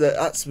that's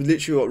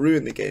literally what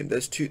ruined the game.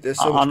 There's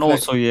so much. And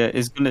also,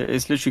 it's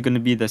literally gonna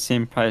be the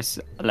same price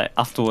like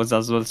afterwards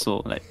as well. So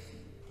like,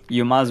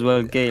 you might as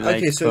well get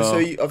like.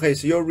 Okay,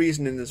 so your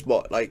reasoning is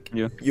what? Like,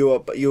 you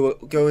were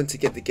going to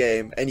get the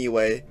game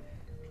anyway,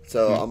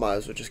 so I might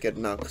as well just get it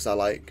now because I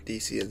like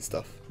DC and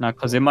stuff. Now,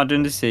 because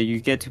imagine this here, you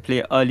get to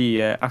play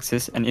early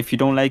access, and if you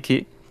don't like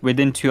it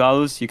within 2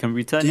 hours, you can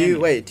return. Do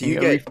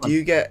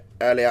you get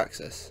early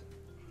access?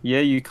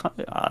 Yeah, you can't.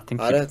 I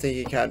don't think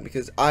you can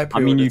because I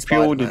pre-ordered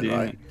pre-ordered it.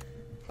 Right?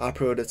 I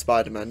pre-ordered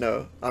Spider-Man.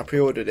 No, I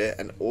pre-ordered it,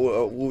 and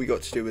all we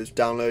got to do was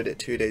download it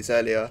 2 days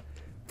earlier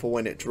for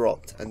when it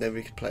dropped, and then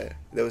we could play it.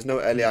 There was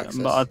no early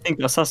access. But I think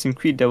Assassin's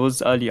Creed there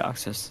was early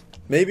access.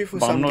 Maybe for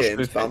some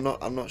games, but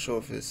I'm not sure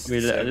if it's.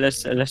 Wait,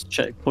 let's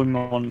check. Put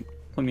me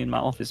in my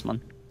office,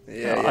 man.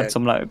 Yeah. Add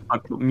some like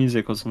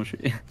music or some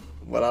shit.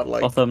 Well, I'd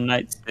like Gotham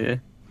Knights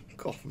here.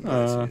 Gotham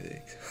Knights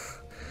music.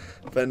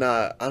 But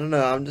nah, I don't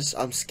know.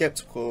 I'm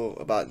skeptical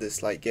about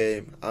this like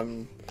game.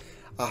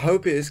 I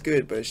hope it is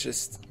good, but it's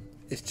just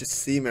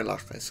seeming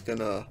like it's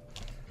gonna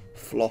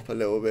flop a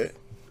little bit.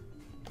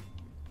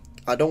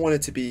 I don't want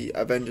it to be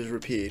Avengers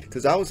repeat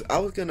because I was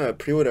gonna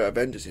pre-order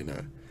Avengers. You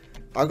know,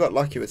 I got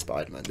lucky with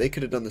Spider-Man. They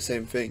could have done the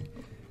same thing,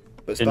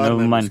 but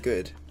Spider-Man was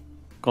good.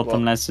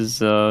 Gotham Knights is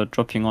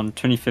dropping on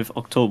 25th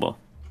October.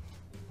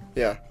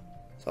 Yeah.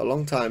 So a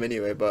long time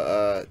anyway,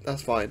 but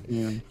that's fine.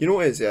 Yeah. You know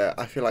what it is, yeah?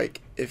 I feel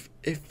like if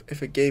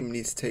a game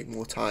needs to take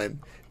more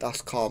time,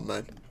 that's calm,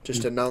 man.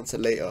 Just announce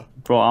it later.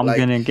 Bro, I'm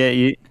gonna get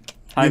you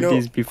 5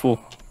 days before.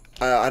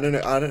 I don't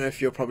know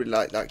if you're probably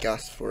like that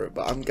gassed for it,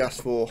 but I'm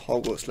gassed for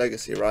Hogwarts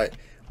Legacy, right?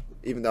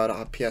 Even though I don't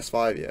have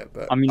PS5 yet,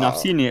 but I mean I've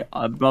seen it,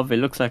 brother. It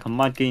looks like a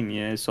mad game,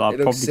 yeah. So I'm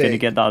probably gonna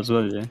get that as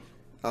well, yeah.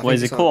 What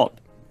is it co-op?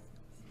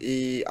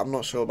 I'm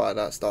not sure about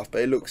that stuff,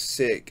 but it looks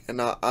sick. And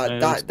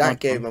that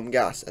game, I'm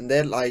gassed, and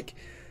they're like.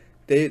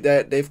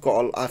 They've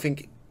got. I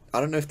think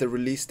I don't know if the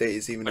release date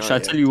is even. Should I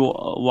tell you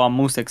what I'm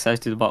most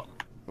excited about?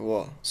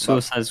 What?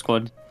 Suicide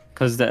Squad,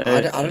 because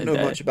I don't know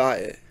much about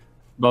it.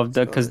 But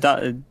because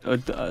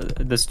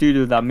the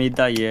studio that made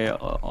that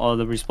are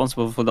the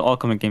responsible for the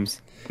Arkham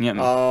games. You get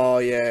me? Oh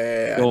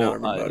yeah.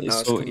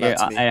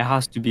 It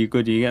has to be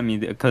good. You get me?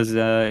 Because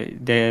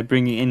they're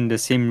bringing in the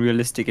same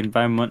realistic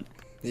environment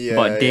Yeah,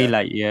 But yeah,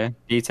 daylight, yeah,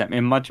 daytime.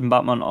 Imagine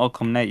Batman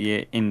Arkham Knight,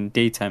 yeah, in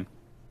daytime.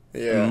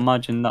 yeah.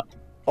 Imagine that.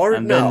 Or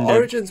And no, then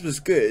Origins was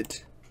good,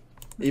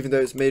 even though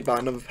it's made by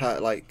another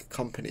like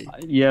company.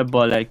 yeah,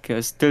 but like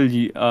still,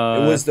 It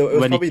was when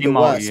it probably the came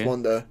out, worst yeah.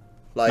 one though.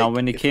 Now Like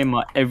when it if came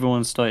out,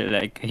 everyone started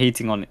like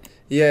hating on it,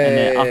 yeah, and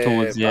then yeah, yeah, yeah,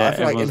 afterwards, but I yeah,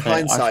 feel like in everyone's like,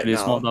 hindsight actually,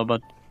 it's not now,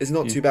 that bad. it's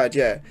not Yeah. too bad,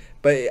 yeah.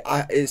 But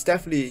it's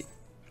definitely,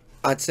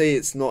 I'd say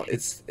it's not.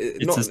 It's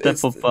Not. a step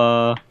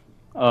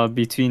up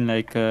between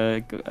like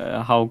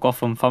how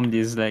Gotham family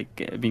is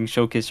like being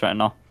showcased right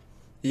now.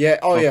 Yeah.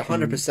 Oh yeah,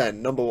 Gotham, 100%.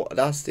 Number one.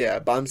 That's yeah.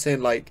 But I'm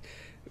saying like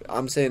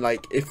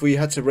if we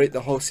had to rate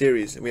the whole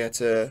series and we had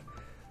to,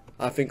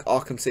 I think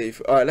Arkham City.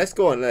 All right, let's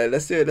go on.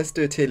 Let's do it. Let's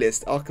do a tier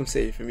list. Arkham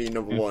City for me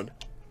number mm. one,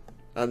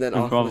 and then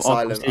And Arkham bro, Arkham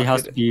Asylum. City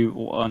has to be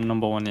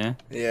number one, yeah.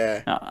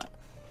 Yeah, Nah,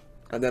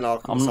 and then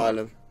Arkham I'm not.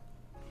 Asylum.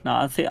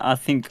 Nah, I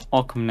think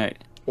Arkham Knight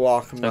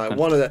Or Arkham Knight. second.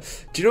 One of the.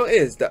 Do you know what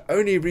it is? The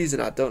only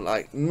reason I don't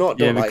like, not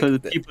Yeah, don't because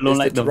like, people don't is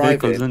like the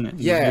vehicles, driving. innit?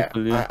 The Yeah,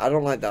 vehicle, yeah. I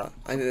don't like that.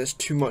 I think there's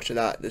too much of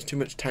that. There's too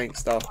much tank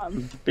stuff.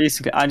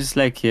 Basically, I just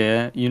like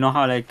you know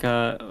how like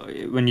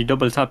when you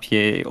double tap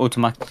here, it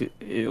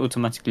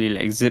automatically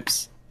like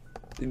zips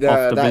off the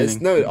That is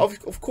building. no.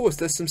 Of course,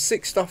 there's some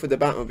sick stuff with the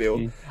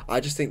Batmobile. Yeah.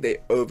 I just think they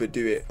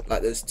overdo it.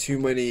 Like there's too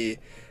many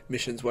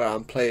missions where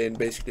I'm playing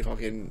basically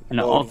fucking. And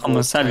World Arkham War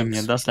Asylum, tanks,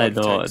 yeah, that's like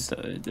World War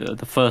tanks.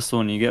 the first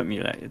one you get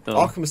me, like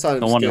Arkham the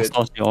Asylum's one that good.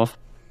 starts you off.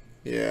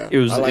 Yeah, It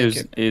was I it like was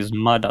it. it was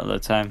mad at the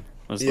time.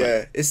 It was like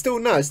Yeah, it's still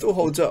nice. It still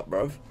holds up,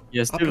 bruv.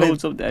 yeah, I still played.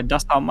 holds up there.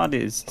 That's how mad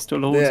it is. It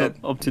still holds Yeah,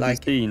 up to this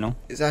like day, you know.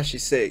 it's actually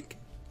sick.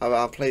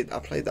 I played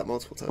that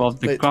multiple times. But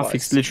the Played graphics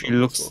twice, literally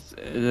not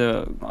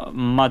looks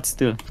mad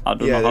still. I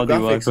don't Yeah, know how the they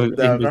were graphics, the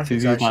able to graphics do are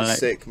that actually like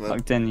sick, man.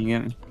 back then. You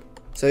get me?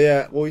 So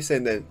yeah, what were you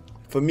saying then?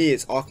 For me,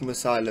 it's Arkham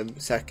Asylum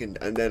second,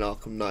 and then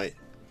Arkham Knight,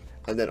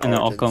 and then And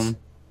then Origins. Arkham.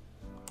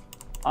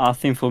 I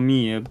think for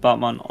me,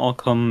 Batman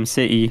Arkham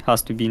City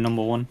has to be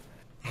number one.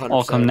 100%.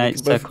 Arkham We Knight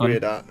can both agree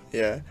with second. that.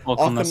 Yeah. Arkham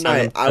Arkham Asylum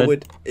Knight, I third.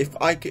 would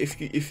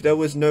if there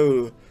was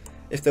no,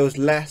 if there was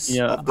less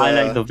Yeah, of the. I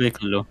like the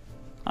vehicle though.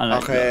 I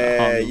like how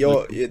Okay, the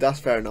vehicle. yeah, that's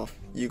fair enough.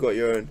 You got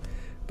your own.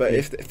 But Yeah.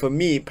 if for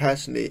me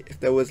personally, if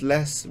there was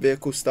less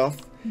vehicle stuff,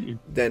 Yeah.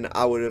 then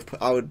I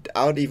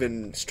would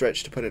even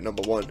stretch to put it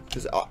number one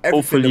because everything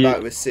Hopefully- about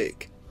it was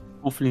sick.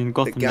 Hopefully in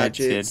Gotham Knights,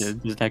 yeah, gadgets.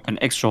 there's like an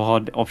extra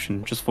hard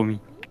option just for me.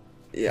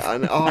 Yeah,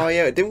 and oh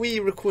yeah, didn't we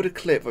record a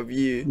clip of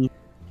you?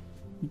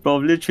 Bro,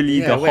 literally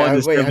Yeah, the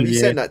hardest wait, level, have you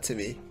yeah. sent that to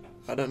me?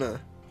 I don't know.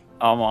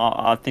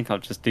 I think I'll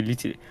just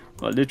delete it.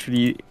 But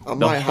literally, I the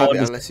might have it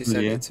hardest unless you level,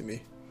 send yeah. it to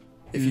me.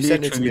 If you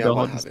send it to me, I Literally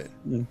might hardest, have it.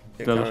 yeah, Yeah,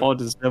 the carry on.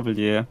 hardest level,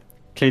 yeah.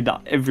 Played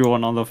that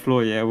everyone on the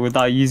floor, yeah,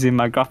 without using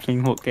my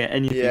grappling hook or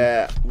anything.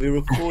 Yeah, we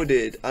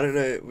recorded. I don't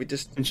know. We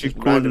just And she just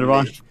crawled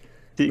around.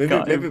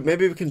 randomly-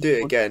 Maybe we can do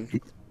it again,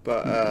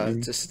 but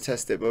Mhm. just to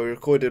test it. But we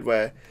recorded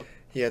where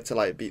he had to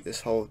like beat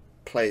this whole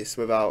place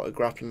without a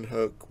grappling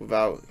hook,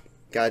 without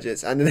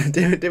gadgets, and then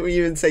didn't we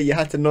even say you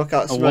had to knock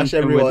out, I smash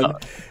wanted with everyone?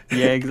 that.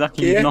 Yeah,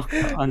 exactly. Yeah.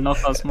 Knock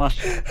out smash.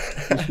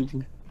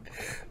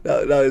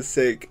 That was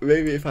sick.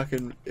 Maybe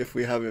if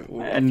we have it,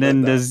 we'll And upload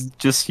then that. there's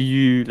just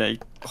you,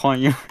 like,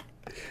 can't you?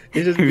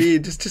 It's just me,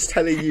 just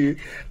telling you,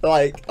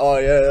 like, oh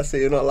yeah, that's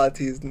it. You're not allowed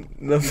to use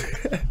number.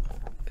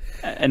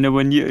 And then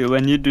when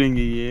you're doing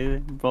it, yeah,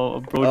 bro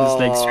just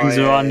like Oh, swings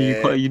yeah, around. yeah, You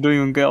yeah. can't, you don't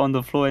even get on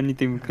the floor or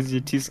anything because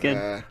you're too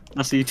scared.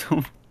 That's what you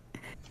do.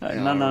 Yeah, No, I no,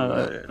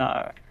 remember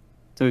no.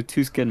 So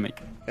too scared, mate.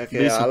 Okay,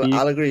 Basically-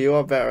 I'll agree. You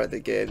are better at the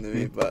game than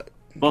me, but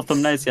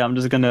Gotham Knights, yeah,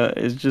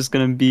 it's just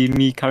gonna be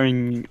me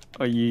carrying.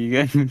 Or you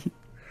get me?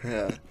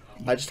 yeah,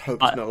 I just hope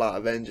it's not like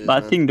Avengers. But I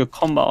man. think the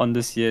combat on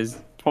this year is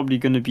probably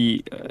gonna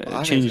be I think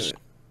it's changed.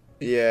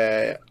 gonna-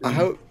 Yeah, I Mm.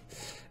 hope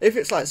if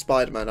it's like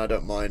Spider-Man, I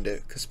don't mind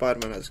it because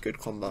Spider-Man has good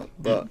combat.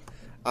 But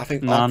I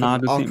think Nah, Arkham, I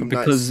don't think- Arkham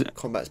because- Knight's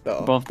combat's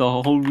better. But the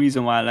whole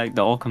reason why I like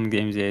the Arkham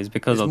games is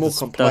because It's of more the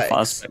stealth complex.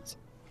 aspect.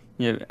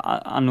 Yeah,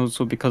 and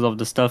also because of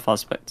the stealth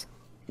aspect.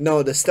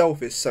 No, the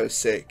stealth is so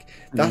sick.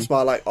 That's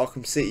why I like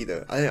Arkham City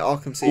though. I think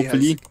Arkham City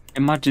Hopefully, has.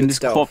 imagine good this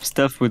stealth. co-op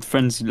stuff with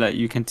friends. Like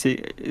you can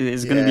take.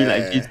 It's gonna be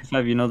like Yeah. GTA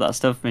 5. You know that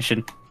stealth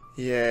mission.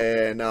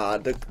 Yeah, nah.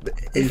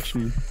 If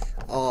Literally.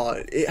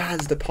 it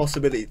has the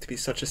possibility to be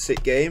such a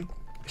sick game.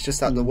 It's just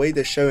that the Mm. way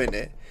they're showing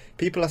it.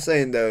 People are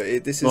saying though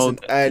this is Well, an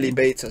early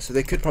beta, so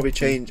they could probably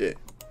change it.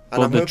 And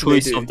But I'm the hoping they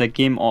choice do. of the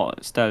game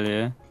art style,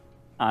 yeah,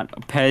 and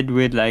paired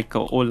with like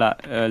all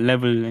that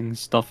leveling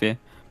stuff, yeah.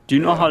 Do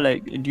you know Yeah. how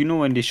like? Do you know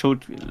when they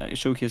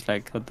showcase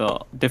like the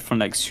different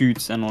like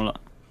suits and all that?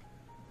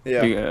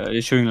 Yeah.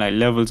 They're showing like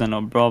levels and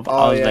all, bro. Oh,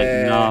 I was yeah, like,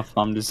 yeah, nah, yeah.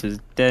 fam, this is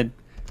dead.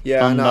 Yeah,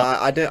 done no,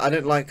 that. I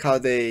don't like how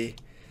they.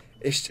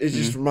 It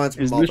just reminds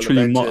me It's of Marvel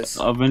literally Avengers.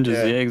 Avengers,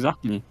 Yeah. yeah,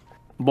 exactly.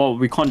 But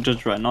we can't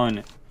judge right now,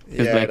 innit?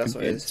 Because Yeah, like that's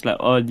what it it's is. like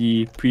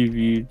early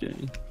preview.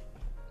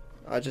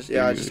 I just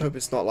hope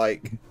it's not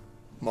like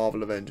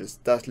Marvel Avengers.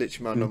 That's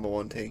literally my number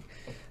one thing.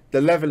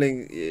 The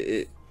leveling,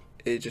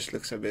 it just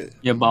looks a bit.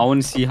 Yeah, but I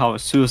want to see how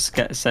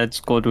Suicide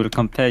Squad will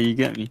compare. You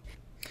get me?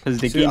 Because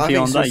the I gameplay think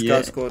on that, Suicide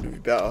yeah, Squad would be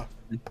better.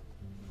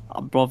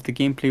 bro, the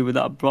gameplay with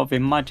that, bro.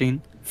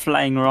 Imagine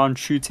flying around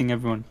shooting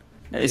everyone.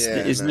 It's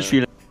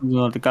literally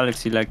like the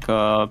galaxy, like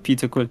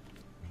Peter Quill.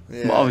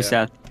 Yeah, But obviously,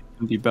 yeah. I think it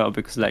would be better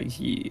because like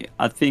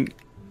I think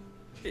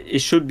it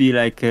should be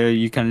like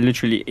you can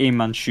literally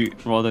aim and shoot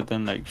rather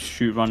than like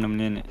shoot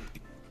randomly in it.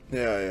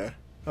 Yeah.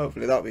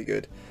 Hopefully that'll be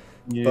good.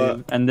 Yeah.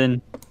 But And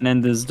then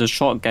there's the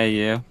short guy.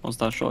 Yeah, what's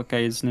that short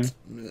guy's name?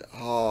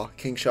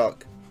 King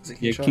Shark. Is it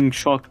King Yeah, Shark? King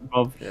Shark,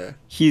 bro. Yeah.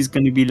 He's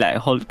gonna be like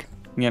Hulk.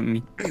 You get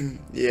me?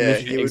 Yeah,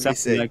 Literally he would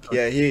exactly be sick. like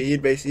Yeah, he's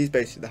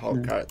basically the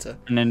Hulk character.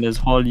 And then there's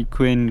Harley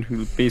Quinn,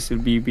 who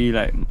basically be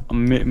like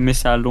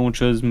missile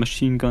launchers,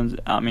 machine guns.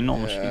 I mean,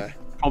 not machine,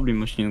 probably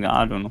machine gun.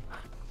 I don't know.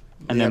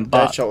 And then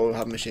Deadshot will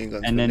have machine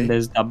guns. And then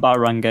there's that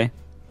Batarang guy.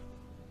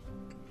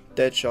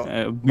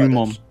 Deadshot.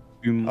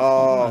 Boom.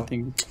 Oh, I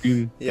think it's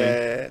Boom.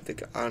 yeah.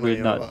 I know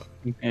you're about.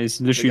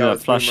 It's literally like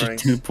Flash with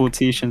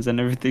teleportations and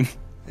everything.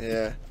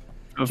 Yeah.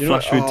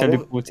 Flash with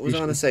teleportation. What was I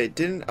gonna say?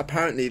 Didn't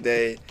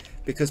apparently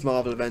because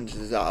Marvel Avengers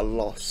is at a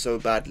loss so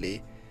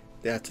badly,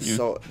 they had to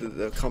sell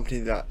the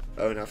company that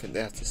own. I think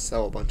they had to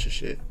sell a bunch of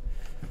shit.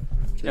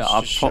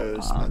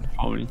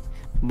 Probably.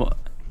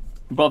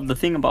 But the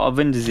thing about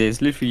Avengers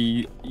is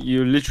literally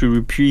you're literally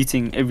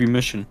repeating every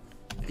mission.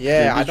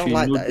 Yeah, I don't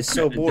like that. It's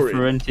so boring.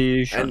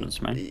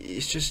 Differentiations, man.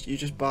 It's just you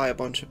just buy a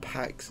bunch of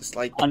packs. It's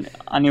like and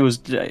it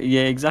was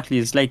exactly.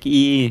 It's like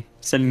EA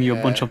selling you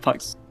a bunch of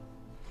packs.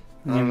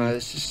 I don't know.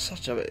 It's just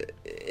such a.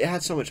 It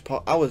had so much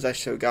I was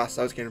actually so gassed.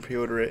 I was going to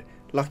pre-order it.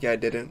 Lucky I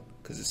didn't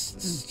because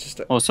it's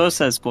just.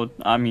 Suicide Squad.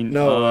 I mean.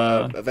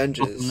 No,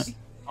 Avengers.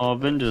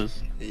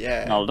 Avengers.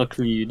 Yeah. No,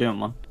 luckily you didn't,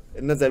 man.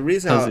 No, the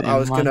reason I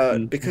was gonna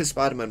because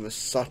Spider-Man was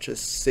such a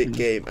sick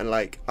game and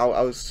like I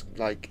was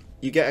like.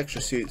 You get extra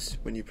suits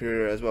when you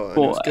pre-order as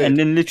well. And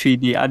then literally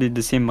they added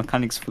the same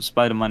mechanics for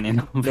Spider-Man in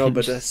Avengers. No,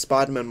 but the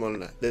Spider-Man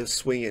one, the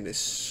swinging is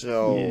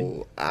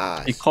so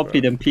ass. They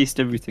copied and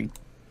pasted everything.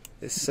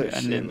 It's so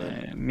shit, man. And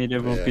then made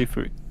everyone pay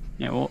for it.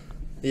 Yeah, what?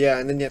 Yeah,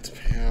 and then you have to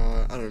pay.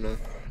 I don't know.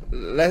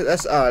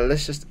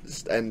 Let's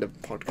just end the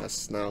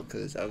podcast now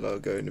because I've got to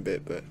go in a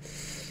bit. But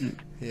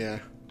yeah.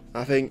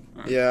 I think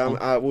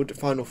I would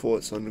final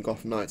thoughts on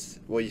Gotham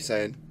Knights. What are you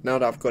saying? Now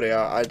that I've got it,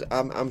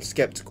 I'm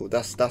skeptical.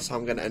 That's how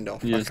I'm gonna end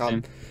off. Yes,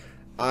 like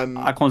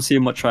I can't say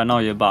much right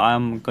now, but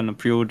I'm gonna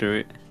pre-order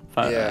it.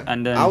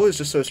 And then I was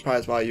just so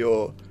surprised by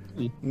your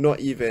not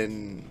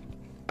even.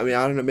 I mean,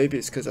 I don't know. Maybe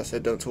it's because I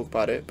said don't talk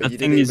about it, but you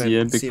didn't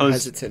even seem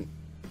hesitant.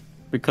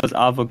 Because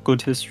I have a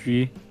good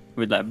history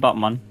with like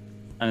Batman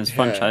and his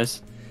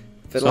franchise.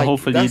 But so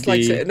hopefully that's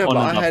like saying, no, but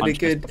I had franchise. a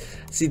good.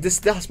 See,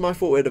 that's my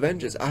fault with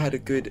Avengers. I had a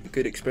good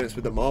experience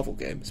with the Marvel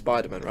game,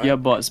 Spider-Man, right? Yeah,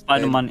 but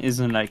Spider-Man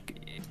isn't like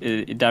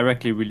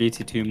directly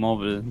related to the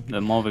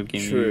Marvel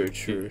game.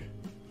 True.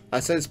 I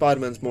said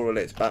Spider-Man's more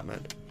related to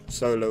Batman.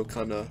 Solo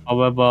kind of.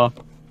 However,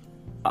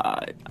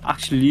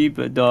 actually,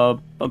 but the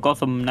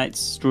Gotham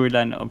Knights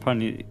storyline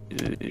apparently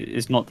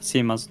is not the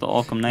same as the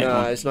Arkham Knight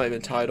one. It's not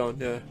even tied on.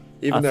 Yeah.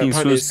 Even though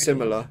apparently it's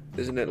similar,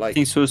 isn't it? Like I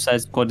think Suicide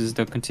Squad is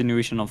the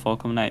continuation of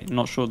Arkham Knight.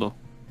 Not sure though.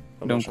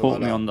 Don't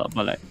quote me on that,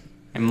 but like,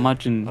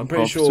 imagine. I'm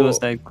pretty sure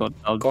Suicide Squad.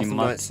 Gotham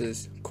Knights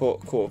is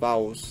Court of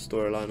Owls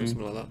storyline or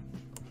something like that.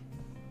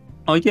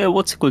 Oh yeah,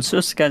 what's it called?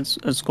 Suicide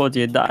Squad.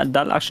 Yeah,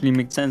 that actually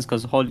makes sense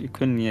because Harley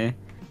Quinn. Yeah,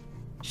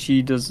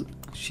 she's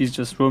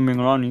just roaming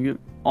around.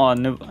 I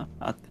never.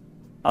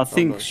 I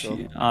think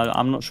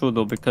I'm not sure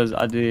though because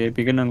at the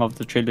beginning of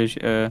the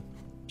trailer,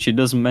 she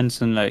does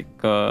mention like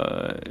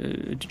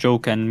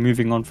Joker and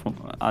moving on from.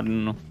 I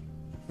don't know.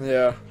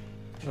 Yeah,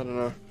 I don't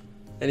know.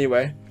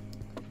 Anyway,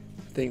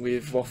 I think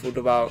we've waffled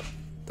about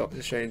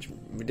Doctor Strange.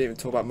 We didn't even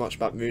talk about much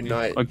about Moon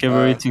Knight. I'll give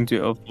a rating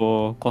to it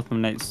for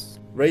Gotham Knights.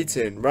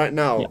 Rating right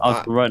now.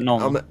 Yeah,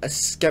 I'm a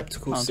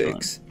skeptical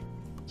 6.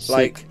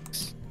 Like,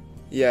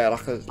 yeah,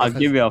 I'll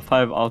give it a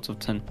 5 out of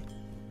 10.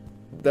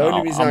 The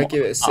only reason I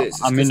give it a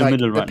 6 is in the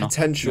middle the right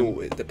potential.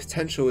 now. The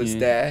potential is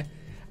there,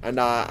 and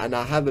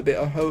I have a bit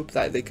of hope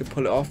that they can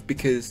pull it off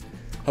because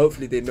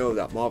hopefully they know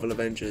that Marvel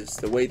Avengers,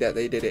 the way that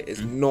they did it,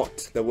 is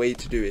not the way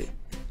to do it.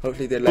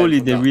 Hopefully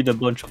they read a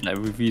bunch of like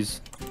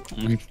reviews.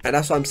 And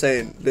that's what I'm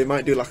saying. They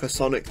might do like a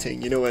Sonic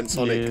thing. You know when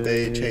Sonic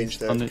they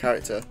changed their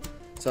character.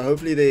 So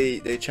hopefully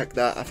they check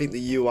that. I think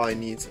the UI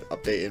needs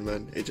updating,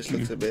 man. It just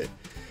looks a bit.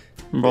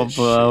 Rob,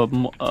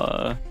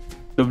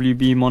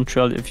 WB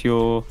Montreal, if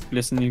you're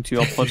listening to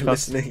your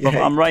podcast, Rob,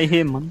 I'm right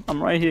here, man.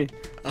 I'm right here.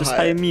 Just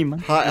hire me, man.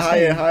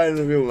 Hire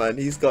the real man.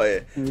 He's got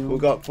it. Yeah. We've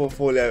got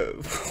portfolio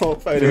in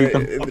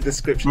the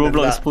description.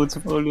 Roblox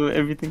portfolio,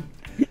 everything.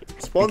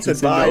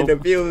 Sponsored by the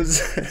views.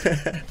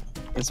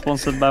 It's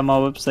sponsored by my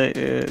website.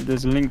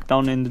 There's a link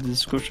down in the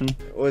description.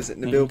 What is it?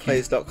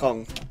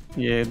 NabilPlays.com.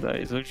 Yeah, that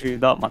is actually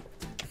that, man.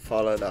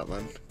 Follow that,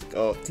 man.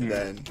 Go up to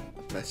there and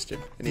message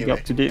him. Anyway, get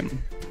up to date,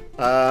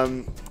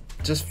 man.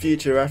 Just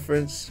future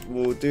reference,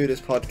 we'll do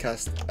this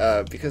podcast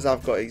because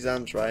I've got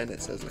exams, right, and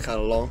it says kind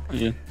of long.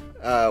 Yeah.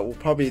 We'll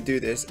probably do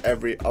this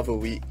every other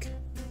week.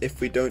 If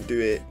we don't do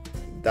it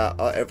that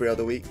every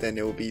other week, then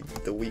it will be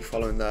the week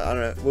following that. I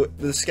don't know. Well,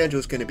 the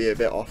schedule's going to be a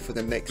bit off for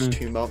the next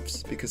 2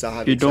 months because I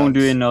have. If you don't do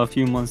it exams. in a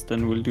few months,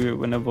 then we'll do it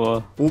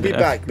whenever. We'll be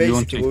back. we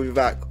want Basically, to. we'll be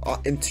back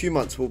in 2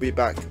 months. We'll be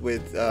back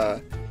with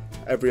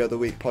every other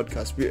week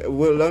podcast.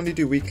 We'll only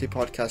do weekly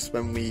podcasts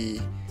when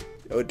we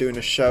are doing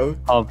a show.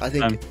 I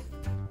think.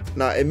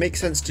 Now it makes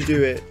sense to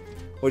do it.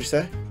 What'd you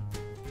say?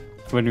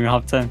 When we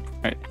have time,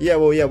 right? Yeah,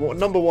 well,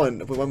 number one,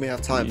 when we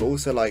have time, but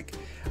also like,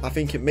 I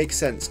think it makes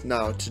sense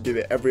now to do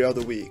it every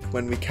other week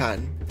when we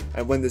can,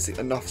 and when there's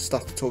enough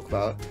stuff to talk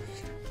about.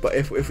 But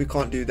if we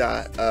can't do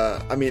that,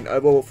 I mean,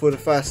 well, for the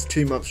first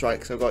 2 months, right?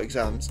 Because I've got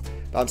exams.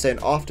 But I'm saying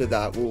after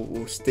that,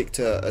 we'll stick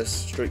to a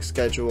strict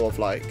schedule of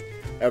like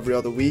every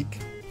other week,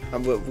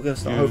 and we're gonna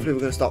start. Hopefully,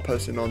 we're gonna start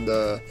posting on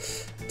the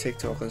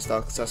TikTok and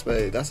stuff, because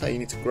that's how you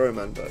need to grow,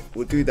 man. But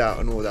we'll do that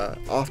and all that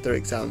after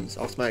exams,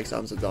 after my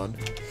exams are done.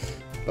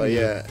 But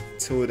yeah,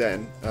 till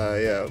then,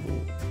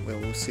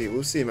 we'll see,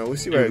 man. We'll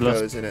see where it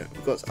goes, innit?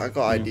 I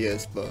got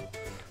ideas, but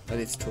I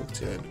need to talk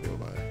to people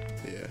about it.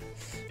 But yeah,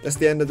 that's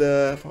the end of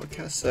the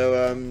podcast. So,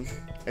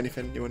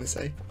 anything you want to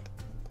say?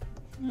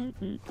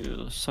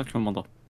 Suck your mother.